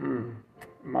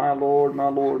 My Lord, my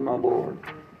Lord, my Lord.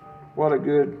 What a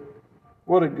good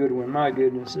one. My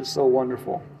goodness, it's so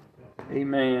wonderful.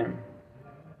 Amen.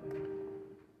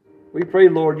 We pray,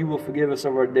 Lord, you will forgive us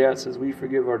of our debts as we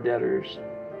forgive our debtors.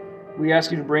 We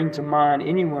ask you to bring to mind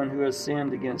anyone who has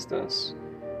sinned against us.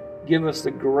 Give us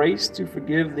the grace to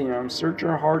forgive them. Search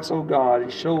our hearts, O God,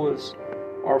 and show us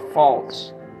our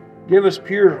faults. Give us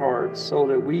pure hearts so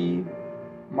that we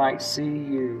might see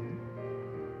you.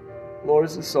 Lord,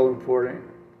 this is so important.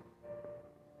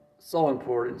 So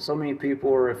important. So many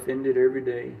people are offended every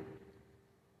day.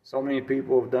 So many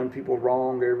people have done people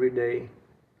wrong every day.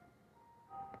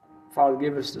 Father,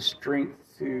 give us the strength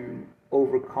to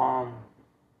overcome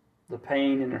the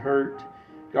pain and the hurt.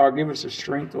 God, give us the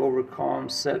strength to overcome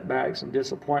setbacks and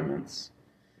disappointments.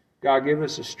 God, give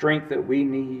us the strength that we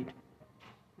need,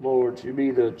 Lord, to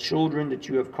be the children that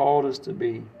you have called us to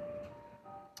be.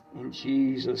 In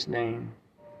Jesus' name.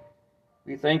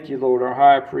 We thank you, Lord, our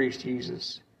high priest,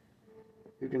 Jesus,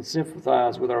 who can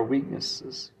sympathize with our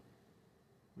weaknesses,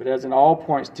 but as in all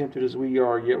points tempted as we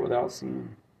are, yet without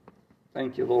sin.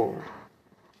 Thank you, Lord.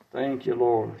 Thank you,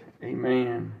 Lord.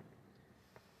 Amen.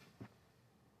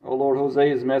 Oh, Lord,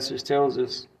 Hosea's message tells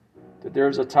us that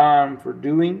there's a time for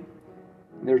doing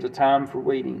and there's a time for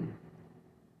waiting.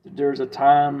 That there's a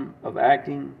time of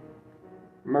acting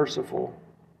merciful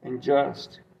and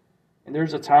just. And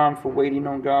there's a time for waiting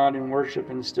on God in worship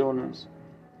and stillness.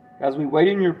 As we wait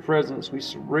in your presence, we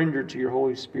surrender to your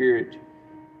Holy Spirit,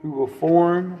 who will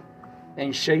form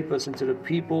and shape us into the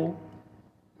people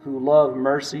who love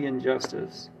mercy and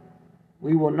justice.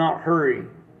 We will not hurry,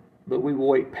 but we will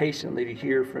wait patiently to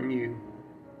hear from you.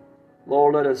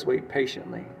 Lord, let us wait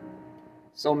patiently.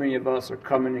 So many of us are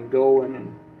coming and going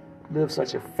and live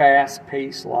such a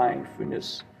fast-paced life in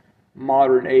this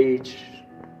modern age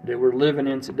that we're living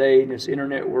in today, in this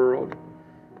internet world.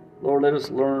 Lord, let us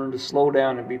learn to slow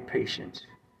down and be patient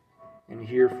and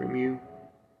hear from you.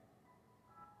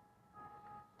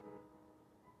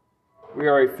 We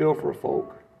are a fearful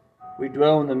folk. We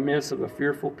dwell in the midst of a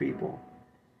fearful people,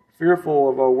 fearful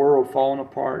of our world falling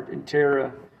apart in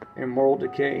terror and moral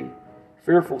decay,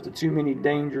 fearful to too many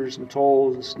dangers and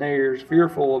toils and snares,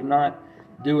 fearful of not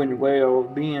doing well,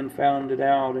 of being found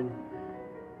out and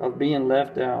of being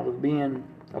left out, of being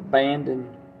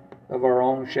abandoned of our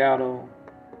own shadow.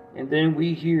 And then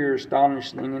we hear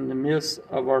astonishingly in the midst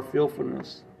of our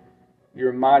filthfulness,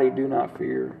 you're mighty, do not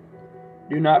fear.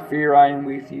 Do not fear, I am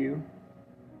with you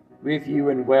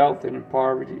in wealth and in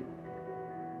poverty,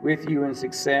 with you in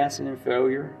success and in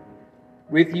failure,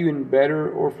 with you in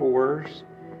better or for worse.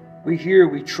 We hear,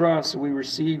 we trust, we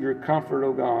receive your comfort,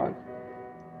 O God,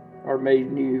 are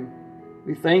made new.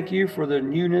 We thank you for the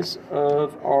newness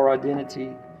of our identity,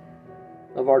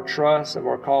 of our trust, of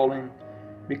our calling.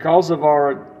 Because of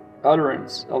our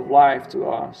utterance of life to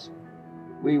us,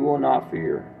 we will not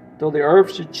fear. Though the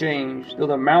earth should change, though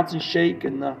the mountains shake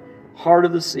in the heart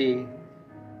of the sea,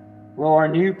 will our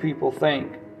new people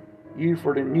thank you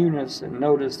for the newness and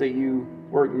notice that you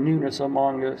work newness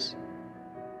among us.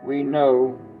 We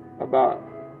know about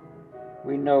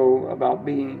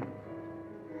being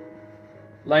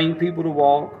lame people to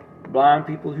walk, blind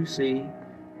people who see,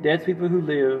 deaf people who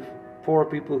live, poor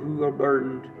people who are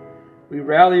burdened. We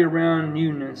rally around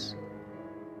newness,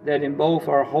 that in both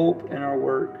our hope and our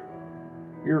work,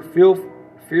 your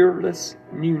fearless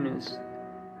newness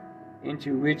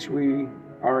into which we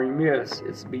are immersed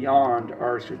is beyond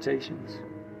our expectations.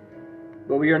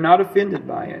 But we are not offended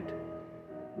by it,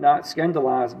 not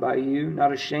scandalized by you,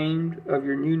 not ashamed of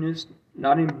your newness,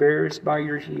 not embarrassed by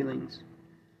your healings.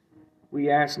 We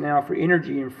ask now for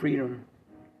energy and freedom,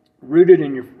 rooted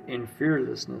in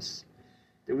fearlessness,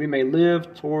 that we may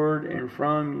live toward and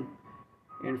from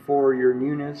and for your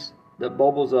newness that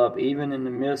bubbles up even in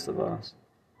the midst of us,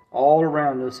 all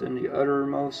around us in the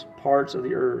uttermost parts of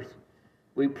the earth.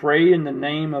 We pray in the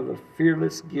name of the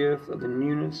fearless gift of the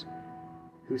newness,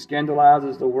 who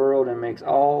scandalizes the world and makes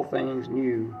all things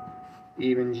new,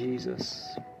 even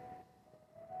Jesus.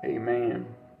 Amen.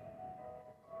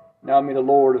 Now may the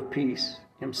Lord of peace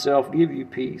himself give you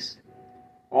peace,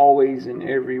 always in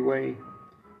every way.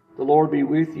 The Lord be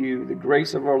with you. The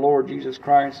grace of our Lord Jesus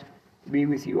Christ be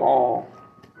with you all.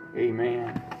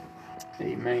 Amen.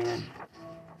 Amen.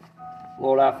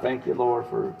 Lord, I thank you, Lord,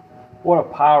 for what a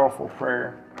powerful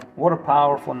prayer. What a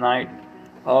powerful night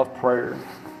of prayer.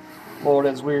 Lord,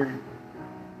 as we're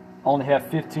only have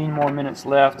 15 more minutes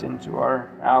left into our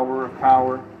hour of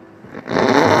power.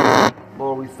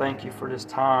 Lord, we thank you for this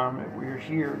time that we're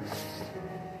here.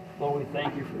 Lord, we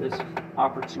thank you for this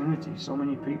opportunity. So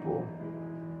many people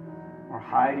are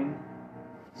hiding.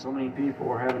 So many people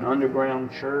are having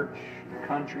underground church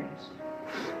countries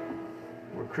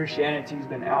where Christianity has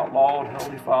been outlawed,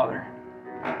 Holy Father.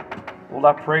 Lord,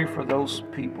 I pray for those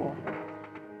people.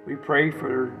 We pray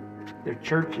for the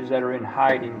churches that are in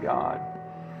hiding, God.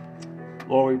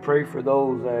 Lord, we pray for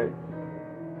those that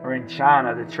are in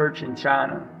China, the church in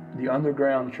China, the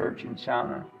underground church in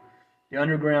China, the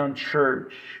underground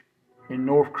church in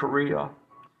North Korea,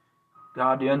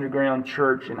 God, the underground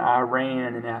church in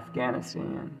Iran and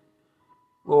Afghanistan.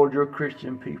 Lord, your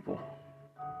Christian people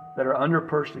that are under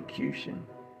persecution,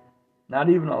 not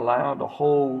even allowed to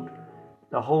hold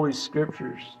the Holy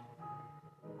Scriptures.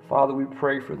 Father, we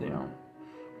pray for them.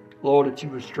 Lord, that you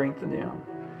would strengthen them.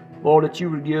 Lord, that you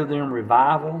would give them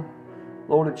revival.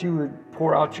 Lord, that you would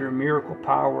pour out your miracle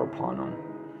power upon them.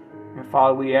 And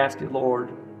Father, we ask you,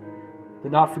 Lord, do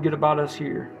not forget about us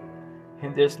here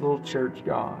in this little church,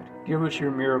 God. Give us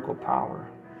your miracle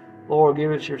power. Lord,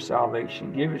 give us your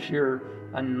salvation. Give us your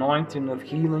anointing of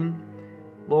healing.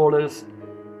 Lord,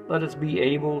 let us be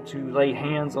able to lay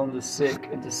hands on the sick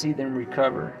and to see them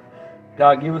recover.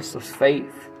 God, give us the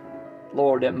faith,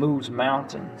 Lord, that moves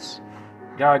mountains.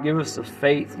 God, give us the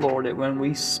faith, Lord, that when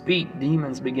we speak,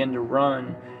 demons begin to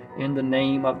run in the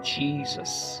name of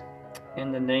Jesus.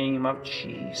 In the name of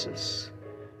Jesus.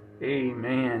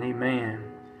 Amen, amen,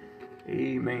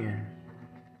 amen.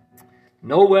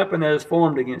 No weapon that is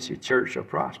formed against your church shall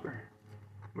prosper.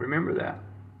 Remember that.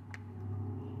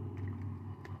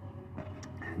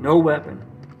 No weapon.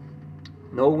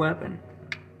 No weapon.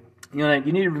 You know,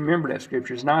 you need to remember that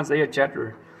scripture. It's in Isaiah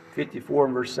chapter 54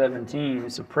 and verse 17.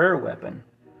 It's a prayer weapon.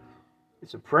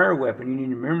 It's a prayer weapon. You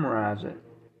need to memorize it.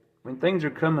 When things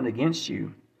are coming against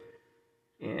you,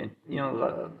 and you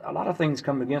know, a lot of things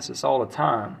come against us all the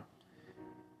time.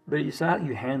 But it's how do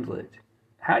you handle it?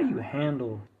 How do you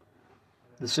handle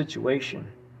the situation?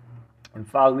 And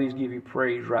Father, we just give you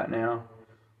praise right now.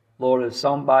 Lord, if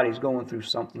somebody's going through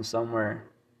something somewhere,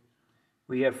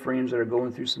 we have friends that are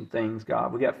going through some things,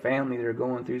 God. We got family that are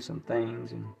going through some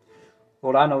things. And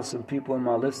Lord, I know some people in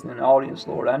my listening audience,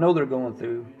 Lord. I know they're going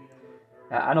through.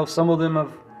 I know some of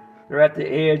them they're at the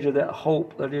edge of that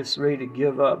hope. They're just ready to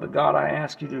give up. But God, I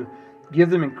ask you to give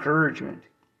them encouragement.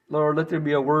 Lord, let there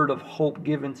be a word of hope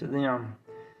given to them.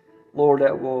 Lord,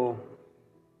 that will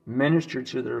minister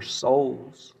to their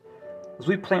souls. As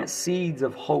we plant seeds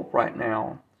of hope right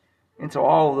now into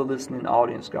all of the listening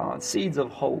audience, God. Seeds of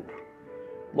hope.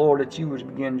 Lord, that you would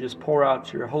begin to just pour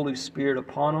out your Holy Spirit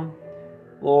upon them.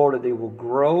 Lord, that they will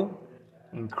grow,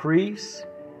 increase,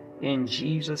 in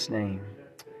Jesus' name.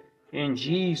 In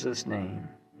Jesus' name.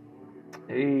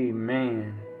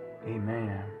 Amen.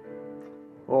 Amen.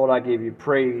 Lord, I give you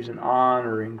praise and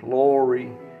honor and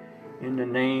glory in the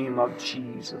name of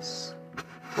Jesus.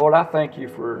 Lord, I thank you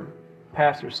for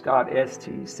Pastor Scott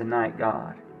Estes tonight,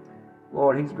 God.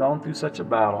 Lord, he's gone through such a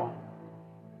battle.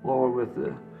 Lord, with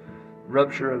the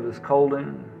rupture of his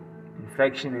colon,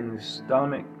 infection in his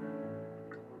stomach,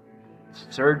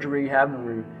 surgery, having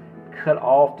to cut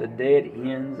off the dead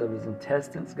ends of his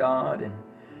intestines, God,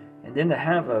 and then to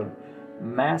have a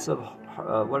massive,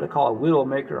 what they call a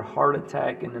widowmaker heart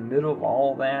attack in the middle of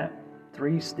all that,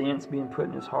 3 stents being put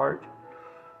in his heart.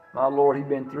 My Lord, he'd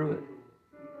been through it.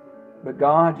 But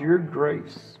God, your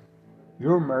grace,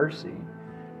 your mercy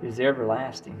is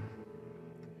everlasting.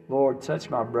 Lord, touch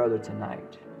my brother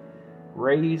tonight.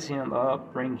 Raise him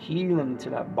up. Bring healing to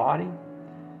that body.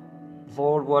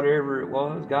 Lord, whatever it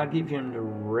was, God, give him the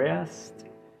rest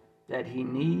that he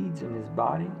needs in his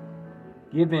body.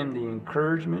 Give him the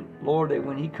encouragement, Lord, that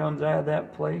when he comes out of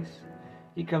that place,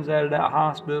 he comes out of that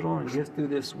hospital and gets through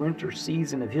this winter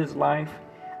season of his life,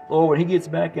 Lord, when he gets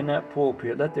back in that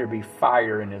pulpit, let there be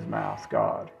fire in his mouth,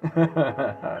 God.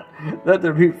 Let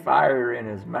there be fire in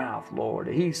his mouth, Lord.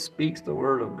 He speaks the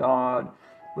word of God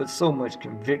with so much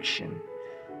conviction.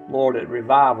 Lord, that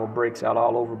revival breaks out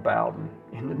all over Bowden.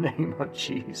 In the name of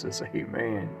Jesus,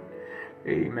 amen.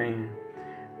 Amen.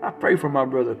 I pray for my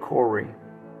brother Corey.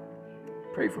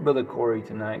 Pray for brother Corey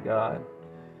tonight, God.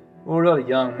 Lord, a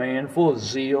young man full of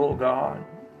zeal, God.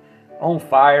 On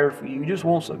fire for you. He just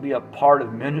wants to be a part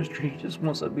of ministry. He just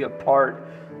wants to be a part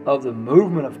of the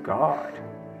movement of God.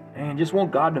 And just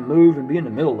want God to move and be in the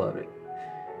middle of it.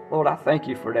 Lord, I thank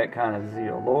you for that kind of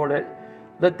zeal. Lord,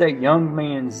 let that young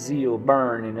man's zeal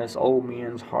burn in us old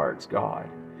men's hearts, God.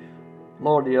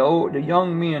 Lord, the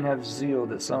young men have zeal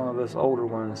that some of us older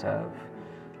ones have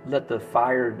let the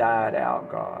fire die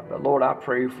out, God. But Lord, I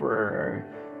pray for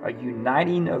a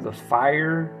uniting of the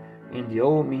fire in the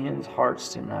old men's hearts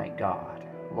tonight, God.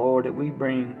 Lord, that we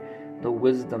bring the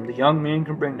wisdom. The young men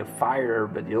can bring the fire,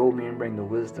 but the old men bring the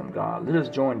wisdom, God. Let us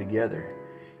join together.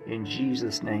 In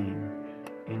Jesus' name.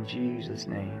 In Jesus'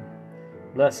 name.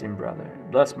 Bless him, brother.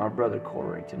 Bless my brother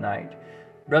Corey tonight.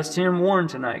 Bless Tim Warren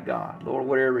tonight, God. Lord,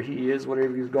 whatever he is,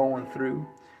 whatever he's going through,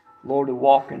 Lord, to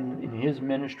walk in his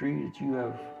ministry that you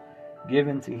have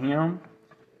given to him.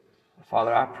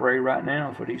 Father, I pray right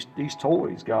now for these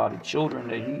toys, God, the children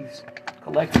that he's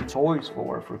collecting toys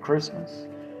for Christmas.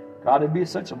 God, it'd be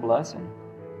such a blessing.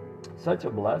 Such a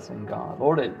blessing, God.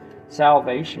 Lord, that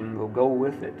salvation will go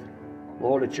with it.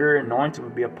 Lord, that your anointing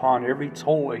will be upon every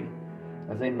toy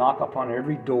as they knock upon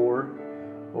every door.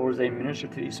 Lord, as they minister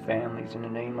to these families in the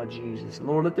name of Jesus.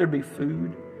 Lord, let there be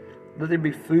food. Let there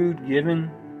be food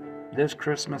given this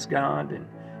Christmas, God, and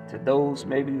to those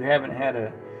maybe who haven't had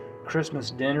a Christmas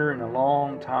dinner in a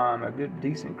long time, a good,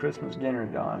 decent Christmas dinner,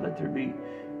 God. Let there be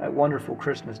a wonderful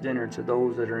Christmas dinner to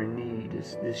those that are in need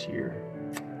this year.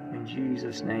 In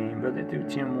Jesus' name. Brother, through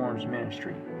Tim Warren's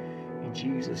ministry. In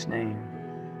Jesus' name.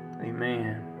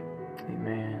 Amen.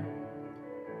 Amen.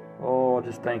 Oh,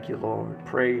 just thank you, Lord.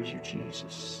 Praise you,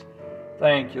 Jesus.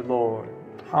 Thank you, Lord.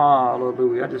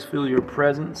 Hallelujah. I just feel your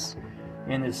presence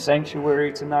in this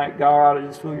sanctuary tonight, God. I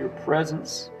just feel your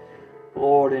presence,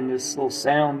 Lord, in this little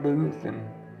sound booth and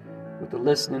with the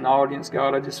listening audience,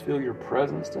 God. I just feel your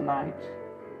presence tonight.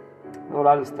 Lord,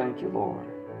 I just thank you, Lord.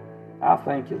 I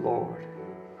thank you, Lord.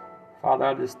 Father,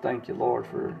 I just thank you, Lord,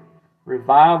 for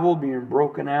revival being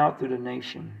broken out through the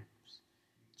nations.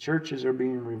 Churches are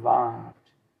being revived.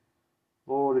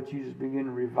 Lord, that you just begin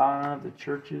to revive the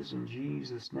churches in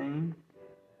Jesus' name.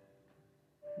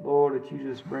 Lord, that you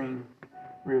just bring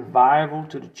revival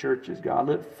to the churches, God.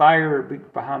 Let fire be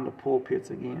behind the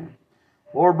pulpits again.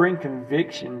 Lord, bring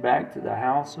conviction back to the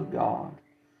house of God.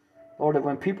 Lord, that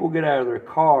when people get out of their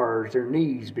cars, their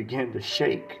knees begin to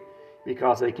shake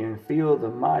because they can feel the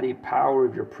mighty power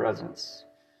of your presence.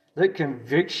 Let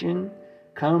conviction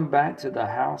come back to the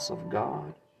house of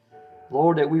God.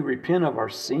 Lord, that we repent of our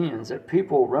sins, that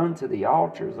people run to the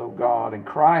altars, of God, and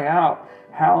cry out,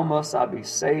 how must I be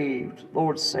saved?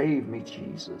 Lord, save me,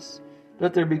 Jesus.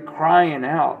 Let there be crying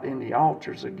out in the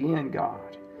altars again,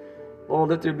 God. Lord,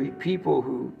 let there be people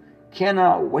who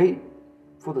cannot wait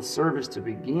for the service to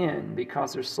begin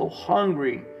because they're so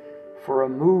hungry for a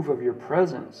move of your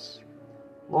presence.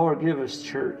 Lord, give us,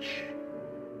 church,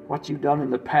 what you've done in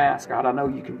the past, God, I know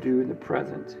you can do in the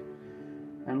present.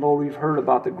 And Lord, we've heard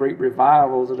about the great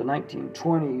revivals of the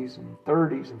 1920s and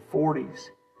 30s and 40s.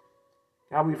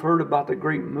 God, we've heard about the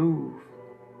great move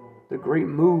of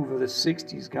the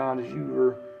 60s, God, as you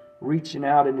were reaching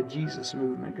out in the Jesus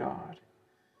movement, God.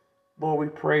 Lord, we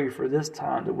pray for this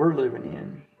time that we're living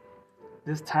in.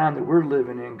 This time that we're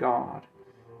living in, God.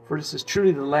 For this is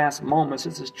truly the last moments.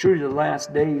 This is truly the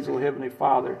last days, O Heavenly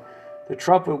Father. The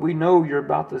trumpet, we know you're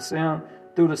about to sound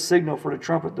through the signal for the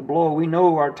trumpet to blow. We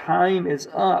know our time is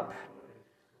up.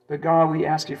 But God, we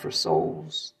ask you for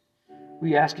souls.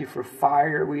 We ask you for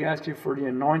fire. We ask you for the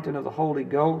anointing of the Holy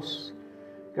Ghost.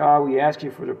 God, we ask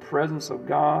you for the presence of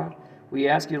God. We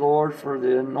ask you, Lord, for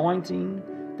the anointing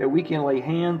that we can lay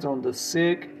hands on the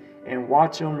sick and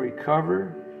watch them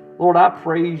recover. Lord, I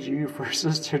praise you for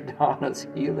Sister Donna's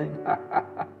healing.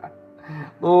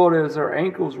 Lord, as her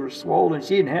ankles were swollen,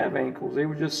 she didn't have ankles. They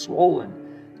were just swollen.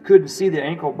 Couldn't see the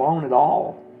ankle bone at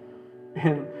all.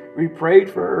 And we prayed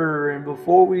for her, and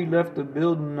before we left the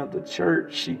building of the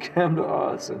church, she came to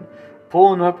us and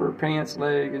pulling up her pants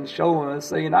leg and showing us,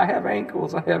 saying, I have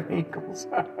ankles, I have ankles.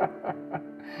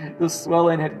 The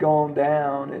swelling had gone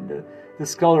down, and the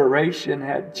discoloration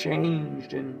had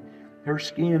changed, and her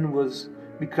skin was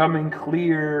becoming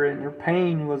clear, and her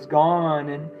pain was gone,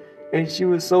 and she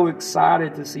was so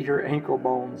excited to see her ankle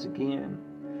bones again.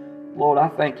 Lord, I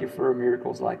thank you for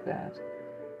miracles like that.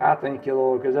 I thank you,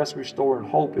 Lord, because that's restoring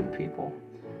hope in people.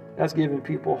 That's giving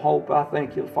people hope. I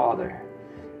thank you, Father.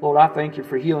 Lord, I thank you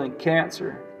for healing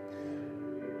cancer.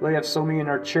 We have so many in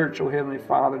our church, oh Heavenly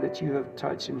Father, that you have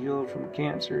touched and healed from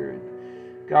cancer.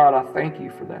 And God, I thank you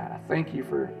for that. I thank you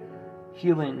for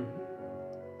healing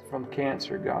from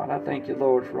cancer, God. I thank you,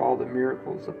 Lord, for all the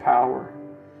miracles, the power.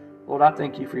 Lord, I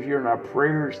thank you for hearing our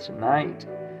prayers tonight.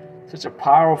 Such a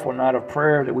powerful night of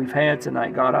prayer that we've had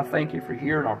tonight, God. I thank you for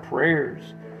hearing our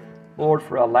prayers. Lord,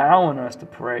 for allowing us to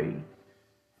pray.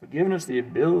 For giving us the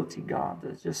ability, God,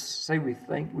 to just say we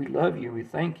love you. We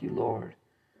thank you, Lord.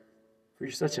 For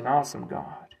you're such an awesome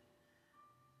God.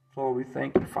 Lord, we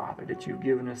thank you, Father, that you've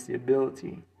given us the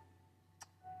ability,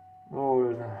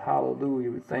 Lord, hallelujah.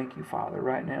 We thank you, Father,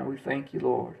 right now. We thank you,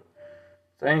 Lord.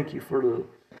 Thank you for the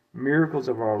miracles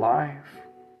of our life,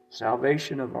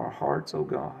 salvation of our hearts, oh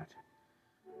God.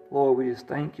 Lord, we just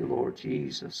thank you, Lord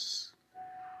Jesus,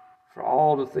 for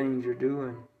all the things you're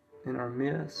doing in our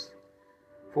midst,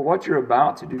 for what you're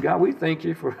about to do. God, we thank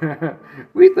you for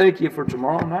we thank you for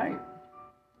tomorrow night.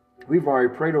 We've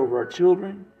already prayed over our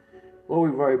children.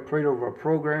 Lord, we've already prayed over our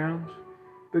programs.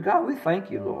 But God, we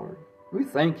thank you, Lord. We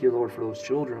thank you, Lord, for those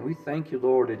children. We thank you,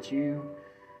 Lord, that you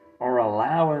are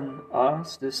allowing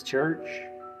us, this church,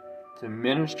 to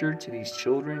minister to these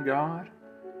children, God.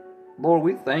 Lord,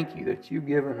 we thank you that you've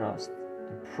given us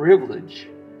the privilege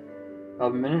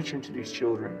of ministering to these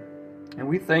children. And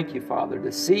we thank you, Father,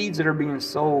 the seeds that are being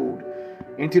sowed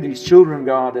into these children,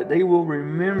 God, that they will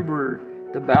remember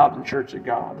the Bowden Church of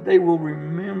God. That they will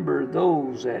remember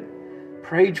those that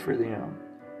prayed for them.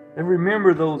 They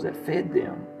remember those that fed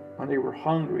them when they were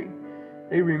hungry.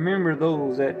 They remember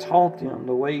those that taught them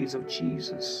the ways of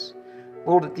Jesus.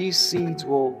 Lord, that these seeds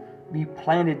will be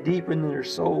planted deep into their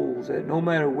souls, that no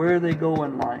matter where they go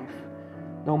in life,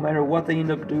 no matter what they end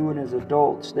up doing as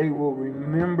adults, they will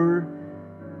remember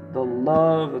the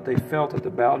love that they felt at the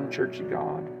Bowden Church of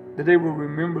God. That they will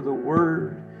remember the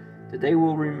Word. That they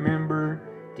will remember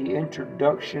the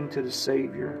introduction to the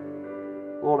Savior.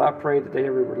 Lord, I pray that they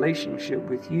have a relationship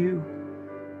with you,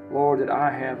 Lord, that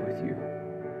I have with you.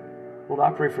 Lord,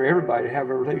 I pray for everybody to have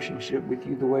a relationship with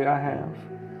you the way I have.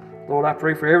 Lord, I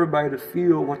pray for everybody to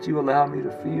feel what you allow me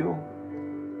to feel.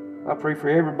 I pray for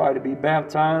everybody to be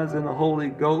baptized in the Holy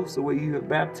Ghost the way you have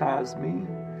baptized me.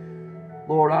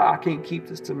 Lord, I can't keep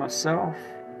this to myself.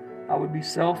 I would be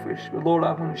selfish. But Lord,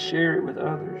 I want to share it with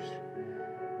others.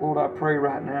 Lord, I pray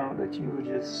right now that you would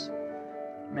just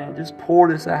pour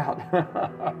this out.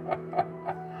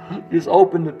 Just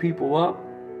open the people up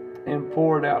and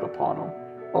pour it out upon them.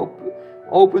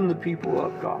 Open the people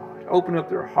up, God. Open up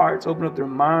their hearts. Open up their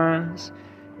minds.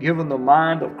 Give them the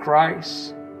mind of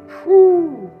Christ.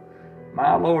 Whew.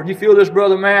 My Lord. You feel this,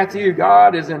 Brother Matthew?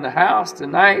 God is in the house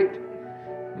tonight.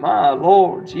 My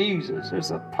Lord Jesus.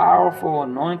 There's a powerful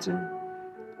anointing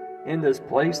in this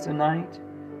place tonight.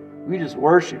 We just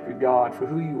worship you, God, for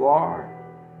who you are.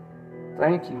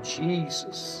 Thank you,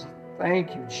 Jesus.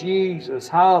 Thank you, Jesus.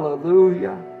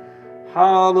 Hallelujah.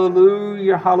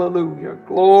 Hallelujah. Hallelujah.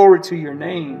 Glory to your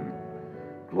name.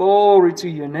 Glory to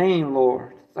your name,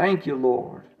 Lord. Thank you,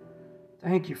 Lord.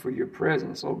 Thank you for your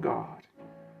presence, oh God.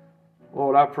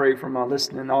 Lord, I pray for my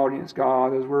listening audience,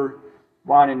 God, as we're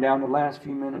winding down the last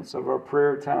few minutes of our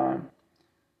prayer time.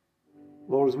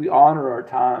 Lord, as we honor our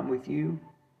time with you,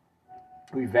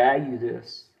 we value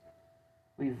this.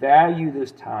 We value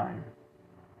this time.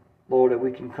 Lord, that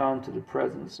we can come to the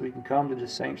presence, we can come to the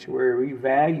sanctuary. We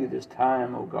value this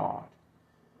time, oh God.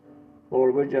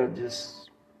 Lord, we're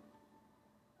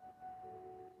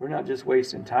not just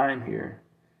wasting time here,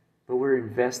 but we're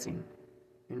investing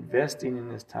in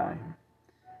this time.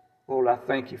 Lord, I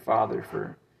thank you, Father,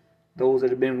 for those that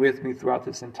have been with me throughout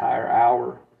this entire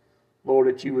hour. Lord,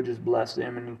 that you would just bless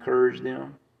them and encourage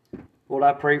them. Lord,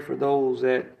 I pray for those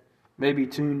that maybe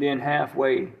tuned in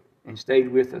halfway and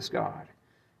stayed with us, God.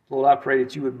 Lord, I pray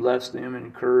that you would bless them and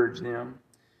encourage them.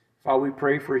 Father, we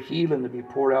pray for healing to be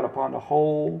poured out upon the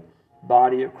whole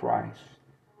body of Christ.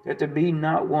 That there be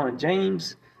not one.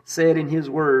 James said in his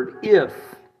word,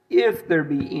 if there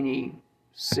be any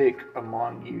sick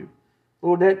among you.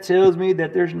 Lord, that tells me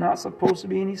that there's not supposed to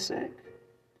be any sick.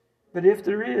 But if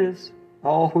there is,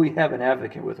 we have an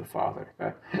advocate with the Father.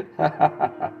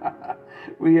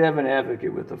 We have an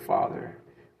advocate with the Father.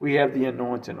 We have the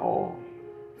anointing oil.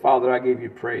 Father, I give you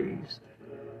praise.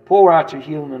 Pour out your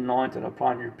healing anointing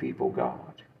upon your people,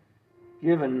 God.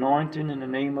 Give anointing in the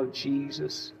name of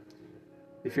Jesus.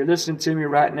 If you're listening to me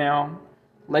right now,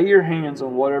 lay your hands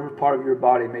on whatever part of your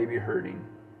body may be hurting.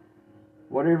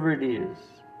 Whatever it is.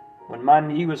 When my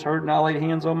knee was hurting, I laid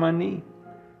hands on my knee.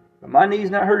 But my knee's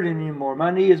not hurting anymore.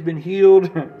 My knee has been healed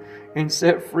and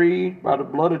set free by the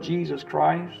blood of Jesus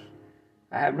Christ.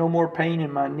 I have no more pain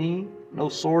in my knee, no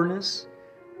soreness,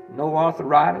 no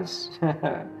arthritis.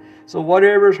 So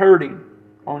whatever's hurting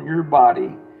on your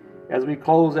body, as we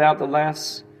close out the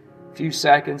last few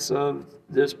seconds of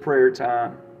this prayer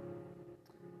time,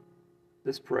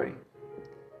 let's pray.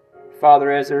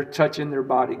 Father, as they're touching their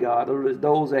body, God,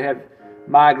 those that have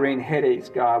migraine headaches,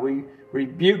 God, we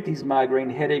rebuke these migraine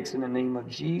headaches in the name of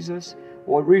Jesus.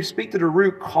 Lord, we speak to the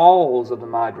root cause of the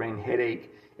migraine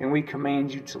headache, and we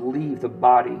command you to leave the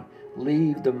body,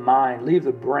 leave the mind, leave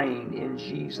the brain in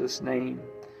Jesus' name.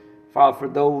 Father, for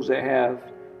those that have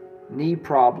knee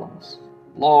problems,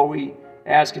 Lord, we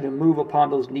ask you to move upon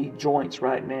those knee joints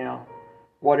right now.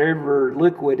 whatever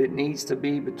liquid it needs to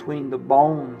be between the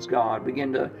bones, God.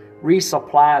 Begin to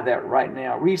resupply that right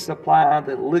now. Resupply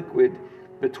the liquid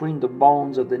between the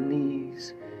bones of the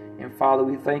knees. And Father,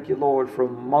 we thank you, Lord, for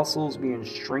muscles being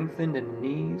strengthened in the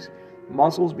knees,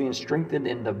 muscles being strengthened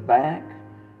in the back,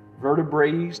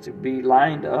 vertebrae to be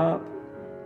lined up,